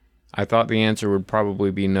 I thought the answer would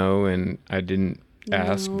probably be no, and I didn't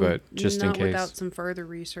ask, but just in case. Not without some further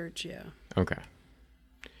research, yeah. Okay.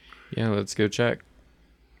 Yeah, let's go check.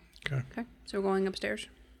 Okay. Okay, so we're going upstairs.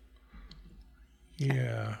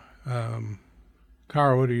 Yeah.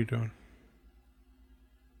 Kara, what are you doing?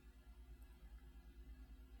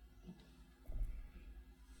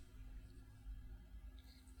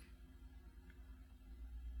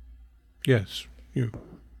 Yes, you.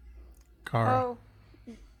 Kara. Oh,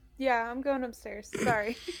 yeah, I'm going upstairs.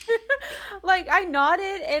 Sorry. Like, I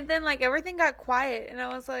nodded, and then, like, everything got quiet, and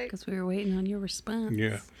I was like... Because we were waiting on your response.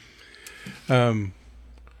 Yeah.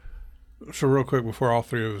 So real quick, before all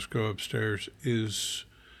three of us go upstairs,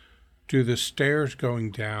 do the stairs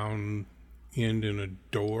going down end in a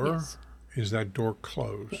door? Yes. Is that door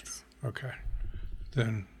closed? Yes. Okay.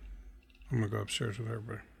 Then I'm going to go upstairs with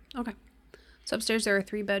everybody. Okay. So upstairs there are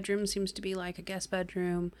 3 bedrooms. Seems to be like a guest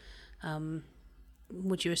bedroom.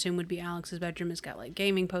 What you assume would be Alex's bedroom. It's got like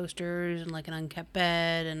gaming posters and like an unkept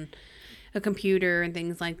bed and a computer and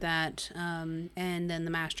things like that. And then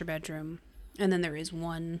the master bedroom. And then there is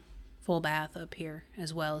one full bath up here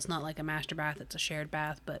as well. It's not like a master bath. It's a shared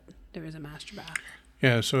bath, but there is a master bath.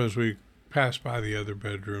 Yeah, so as we pass by the other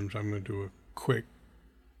bedrooms, I'm going to do a quick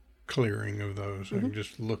clearing of those. Mm-hmm. I'm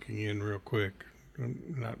just looking in real quick.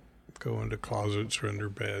 I'm not going to closets or under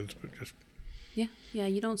beds, but just... Yeah,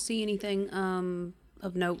 you don't see anything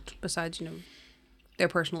of note besides, their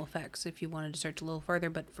personal effects if you wanted to search a little further.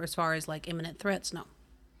 But as far as like imminent threats, no.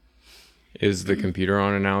 Is the computer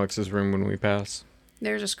on in Alex's room when we pass?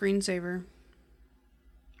 There's a screensaver.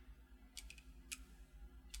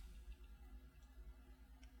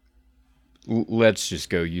 Let's just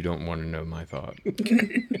go. You don't want to know my thought.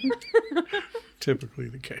 Typically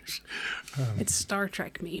the case. It's Star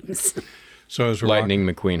Trek memes. So as we're Lightning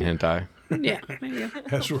McQueen hentai. Yeah, there you go.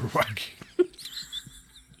 as we're walking...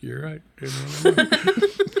 You're right.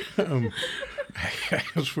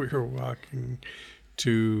 As we were walking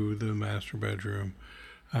to the master bedroom,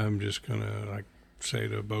 I'm just going to say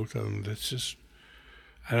to both of them,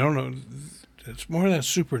 I don't know. It's more of that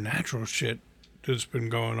supernatural shit that's been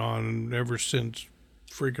going on ever since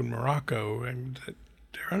freaking Morocco, and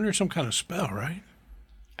they're under some kind of spell, right?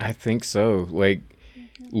 I think so. Like,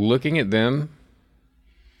 looking at them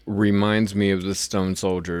reminds me of the stone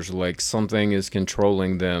soldiers. Like, something is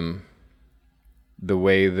controlling them the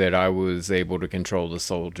way that I was able to control the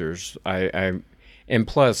soldiers. And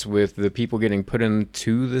plus, with the people getting put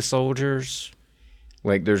into the soldiers,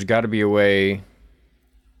 like, there's got to be a way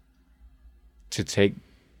to take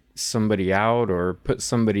somebody out or put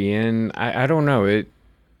somebody in. I don't know.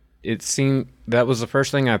 It seemed that was the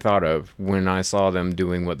first thing I thought of when I saw them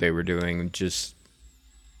doing what they were doing. Just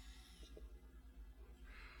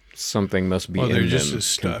something must be Well, they're in just them as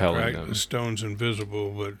stuck, compelling right? them. The stone's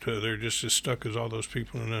invisible, but they're just as stuck as all those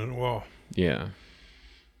people in that wall. Yeah.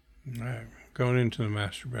 All right. Going into the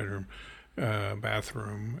master bedroom,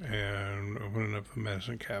 bathroom, and opening up the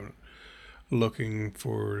medicine cabinet, looking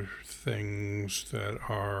for things that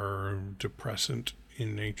are depressant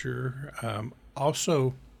in nature.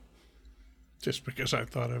 Also, just because I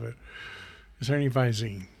thought of it, is there any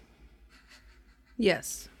Visine?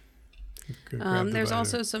 Yes. Grab the There's Visine.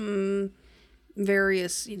 also some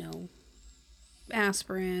various,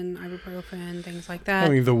 aspirin, ibuprofen, things like that. I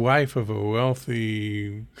mean, the wife of a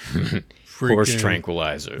wealthy Horse freaking-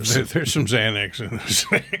 tranquilizers. There's some Xanax in this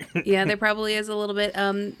thing. Yeah, there probably is a little bit.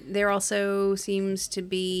 There also seems to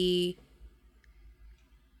be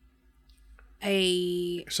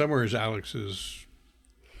Somewhere is Alex's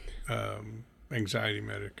anxiety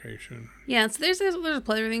medication. Yeah, so there's a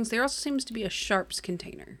plethora of things. There also seems to be a sharps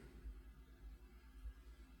container.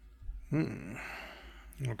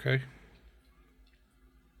 Okay.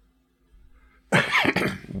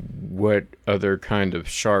 What other kind of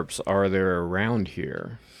sharps are there around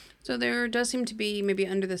here? So there does seem to be, maybe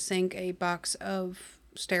under the sink, a box of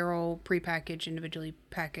sterile, prepackaged, individually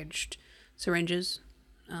packaged syringes,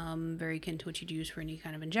 very akin to what you'd use for any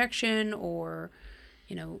kind of injection or,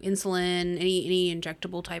 insulin, any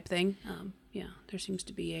injectable type thing. Yeah, there seems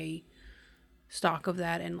to be a stock of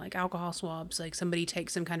that, and like alcohol swabs, like somebody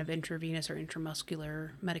takes some kind of intravenous or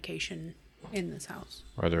intramuscular medication in this house.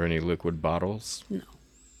 Are there any liquid bottles? No.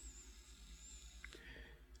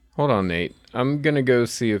 Hold on, Nate. I'm going to go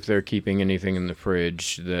see if they're keeping anything in the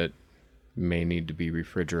fridge that may need to be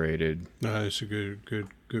refrigerated. No, that's a good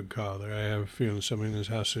call there. I have a feeling somebody in this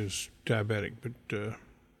house is diabetic, but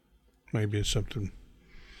maybe it's something.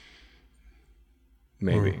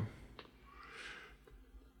 Maybe.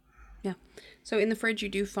 Yeah. So in the fridge, you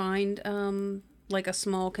do find like a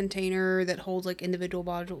small container that holds like individual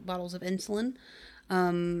bottles of insulin.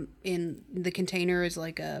 In the container is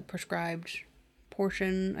like a prescribed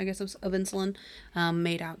portion, I guess, of insulin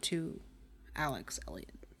made out to Alex Elliott.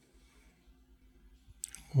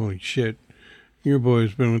 Holy shit. Your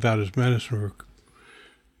boy's been without his medicine.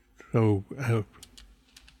 So,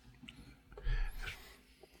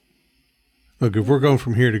 look, if we're going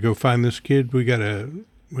from here to go find this kid, we gotta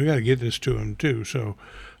get this to him too. So,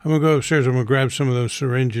 I'm gonna go upstairs. I'm gonna grab some of those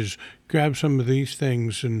syringes, grab some of these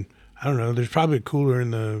things, and I don't know. There's probably a cooler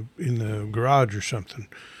in the garage or something.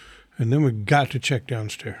 And then we got to check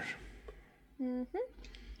downstairs. Mm-hmm.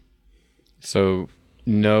 So,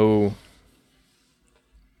 no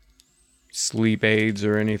sleep aids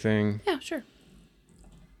or anything? Yeah, sure.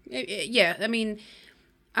 Yeah, I mean,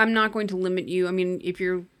 I'm not going to limit you. I mean, if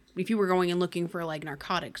you were going and looking for like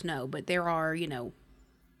narcotics, no. But there are,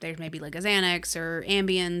 there's maybe like a Xanax or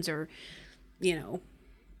Ambiens or,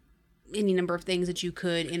 any number of things that you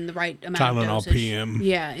could in the right amount of Tylenol dosage. PM.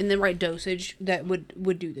 Yeah, in the right dosage that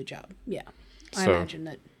would do the job. Yeah, I So- imagine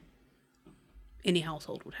that any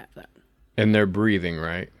household would have that. And they're breathing,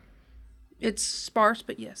 right? It's sparse,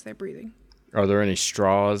 but yes, they're breathing. Are there any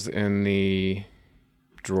straws in the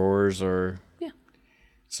drawers or? Yeah.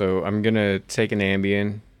 So I'm going to take an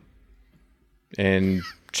Ambien and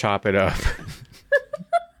chop it up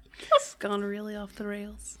It's gone really off the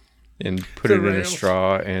rails. and put The it in a rails.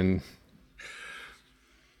 straw and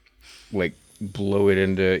like blow it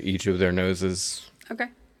into each of their noses. Okay.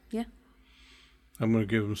 Yeah. I'm gonna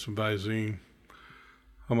give him some Visine.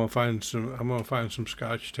 I'm gonna find some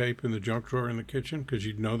Scotch tape in the junk drawer in the kitchen because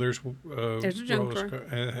you know there's There's a junk roll of drawer.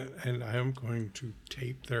 and I am going to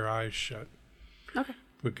tape their eyes shut Okay.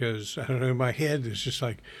 because I don't know. In my head, it's just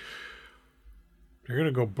like they're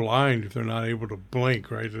gonna go blind if they're not able to blink.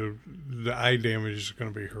 Right, the eye damage is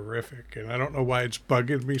gonna be horrific, and I don't know why it's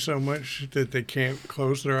bugging me so much that they can't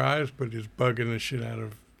close their eyes, but it's bugging the shit out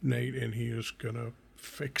of Nate, and he is gonna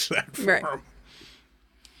fix that for Right. him.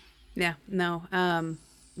 Yeah. No.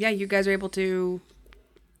 Yeah, you guys are able to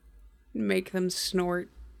make them snort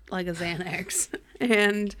like a Xanax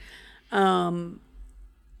and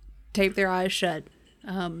tape their eyes shut.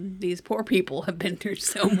 These poor people have been through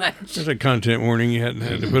so much. There's a content warning you hadn't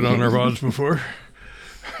had to put on our VODs before.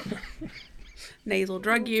 Nasal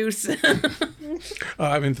drug use.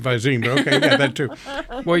 I meant the Visine, but okay, you got that too.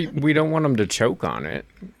 Well, we don't want them to choke on it.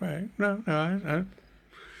 Right. No, I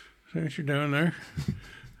see what you're doing there.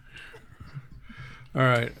 All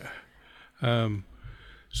right.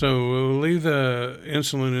 So we'll leave the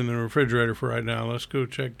insulin in the refrigerator for right now. Let's go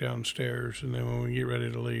check downstairs, and then when we get ready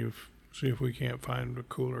to leave, see if we can't find a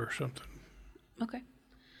cooler or something. Okay.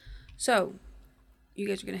 So, you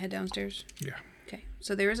guys are going to head downstairs? Yeah. Okay.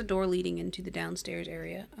 So there is a door leading into the downstairs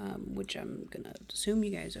area, which I'm going to assume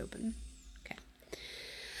you guys open. Okay.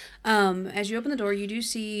 As you open the door, you do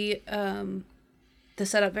see the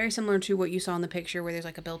setup very similar to what you saw in the picture, where there's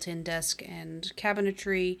like a built-in desk and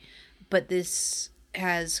cabinetry, but this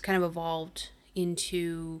has kind of evolved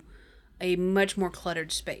into a much more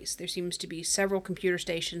cluttered space. There seems to be several computer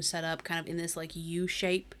stations set up kind of in this like U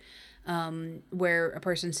shape, where a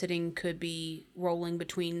person sitting could be rolling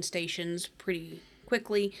between stations pretty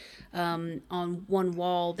quickly. On one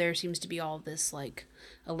wall, there seems to be all this like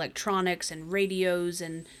electronics and radios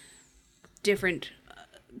and different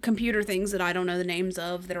computer things that I don't know the names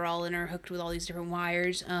of that are all interhooked with all these different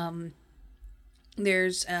wires.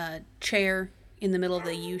 There's a chair in the middle of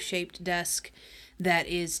the U-shaped desk that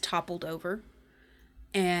is toppled over,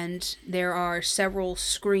 and there are several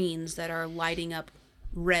screens that are lighting up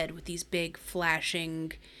red with these big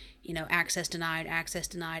flashing, access denied, access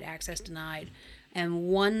denied, access denied, and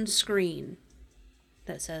one screen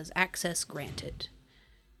that says access granted,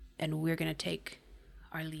 and we're going to take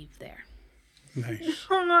our leave there. Nice.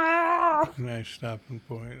 Nice stopping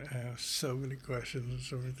point. I have so many questions and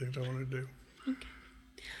so many things I want to do. Okay.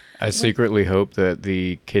 I secretly hope that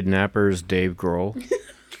the kidnapper's Dave Grohl.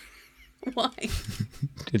 Why?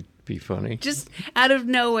 It'd be funny. Just out of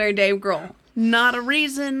nowhere, Dave Grohl. Not a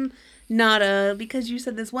reason, because you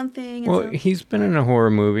said this one thing. Well, he's been in a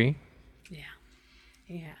horror movie. Yeah,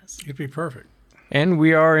 he has. It'd be perfect. And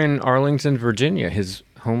we are in Arlington, Virginia, his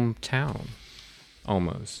hometown,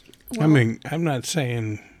 almost. Well, I mean, I'm not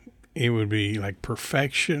saying it would be like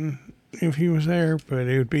perfection if he was there, but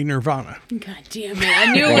it would be nirvana. God damn it.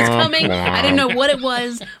 I knew it was coming. I didn't know what it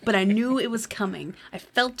was, but I knew it was coming. I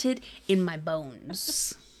felt it in my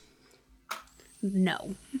bones.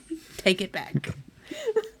 No. Take it back.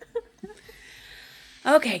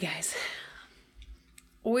 Okay, guys.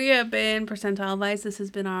 We have been Percentile Vice. This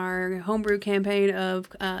has been our homebrew campaign of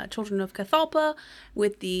Children of Cathalpa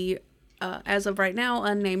with the as of right now,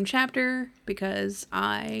 unnamed chapter, because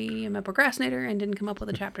I am a procrastinator and didn't come up with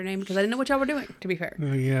a chapter name because I didn't know what y'all were doing, to be fair.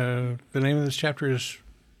 The name of this chapter is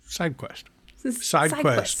Side Quest. Side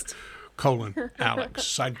Quest, Alex.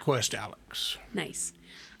 Side Quest Alex. Nice.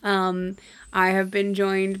 I have been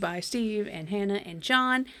joined by Steve and Hannah and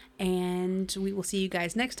John, and we will see you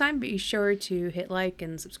guys next time. Be sure to hit like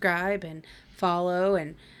and subscribe and follow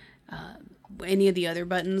and any of the other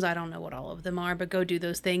buttons. I don't know what all of them are, but go do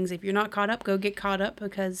those things. If you're not caught up, go get caught up,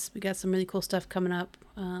 because we got some really cool stuff coming up.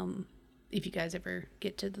 If you guys ever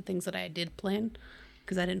get to the things that I did plan,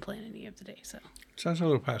 because I didn't plan any of today. So sounds a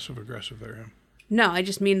little passive aggressive there, huh? No, I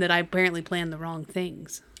just mean that I apparently planned the wrong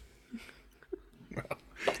things.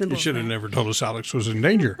 Well, you should have never told us Alex was in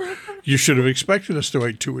danger. You should have expected us to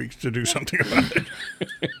wait 2 weeks to do something about it.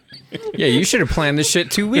 Yeah, you should have planned this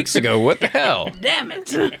shit 2 weeks ago. What the hell? Damn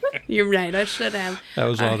it. You're right. I should have. That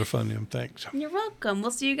was a lot of fun, Em. Thanks. You're welcome.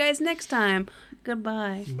 We'll see you guys next time.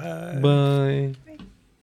 Goodbye. Bye. Bye.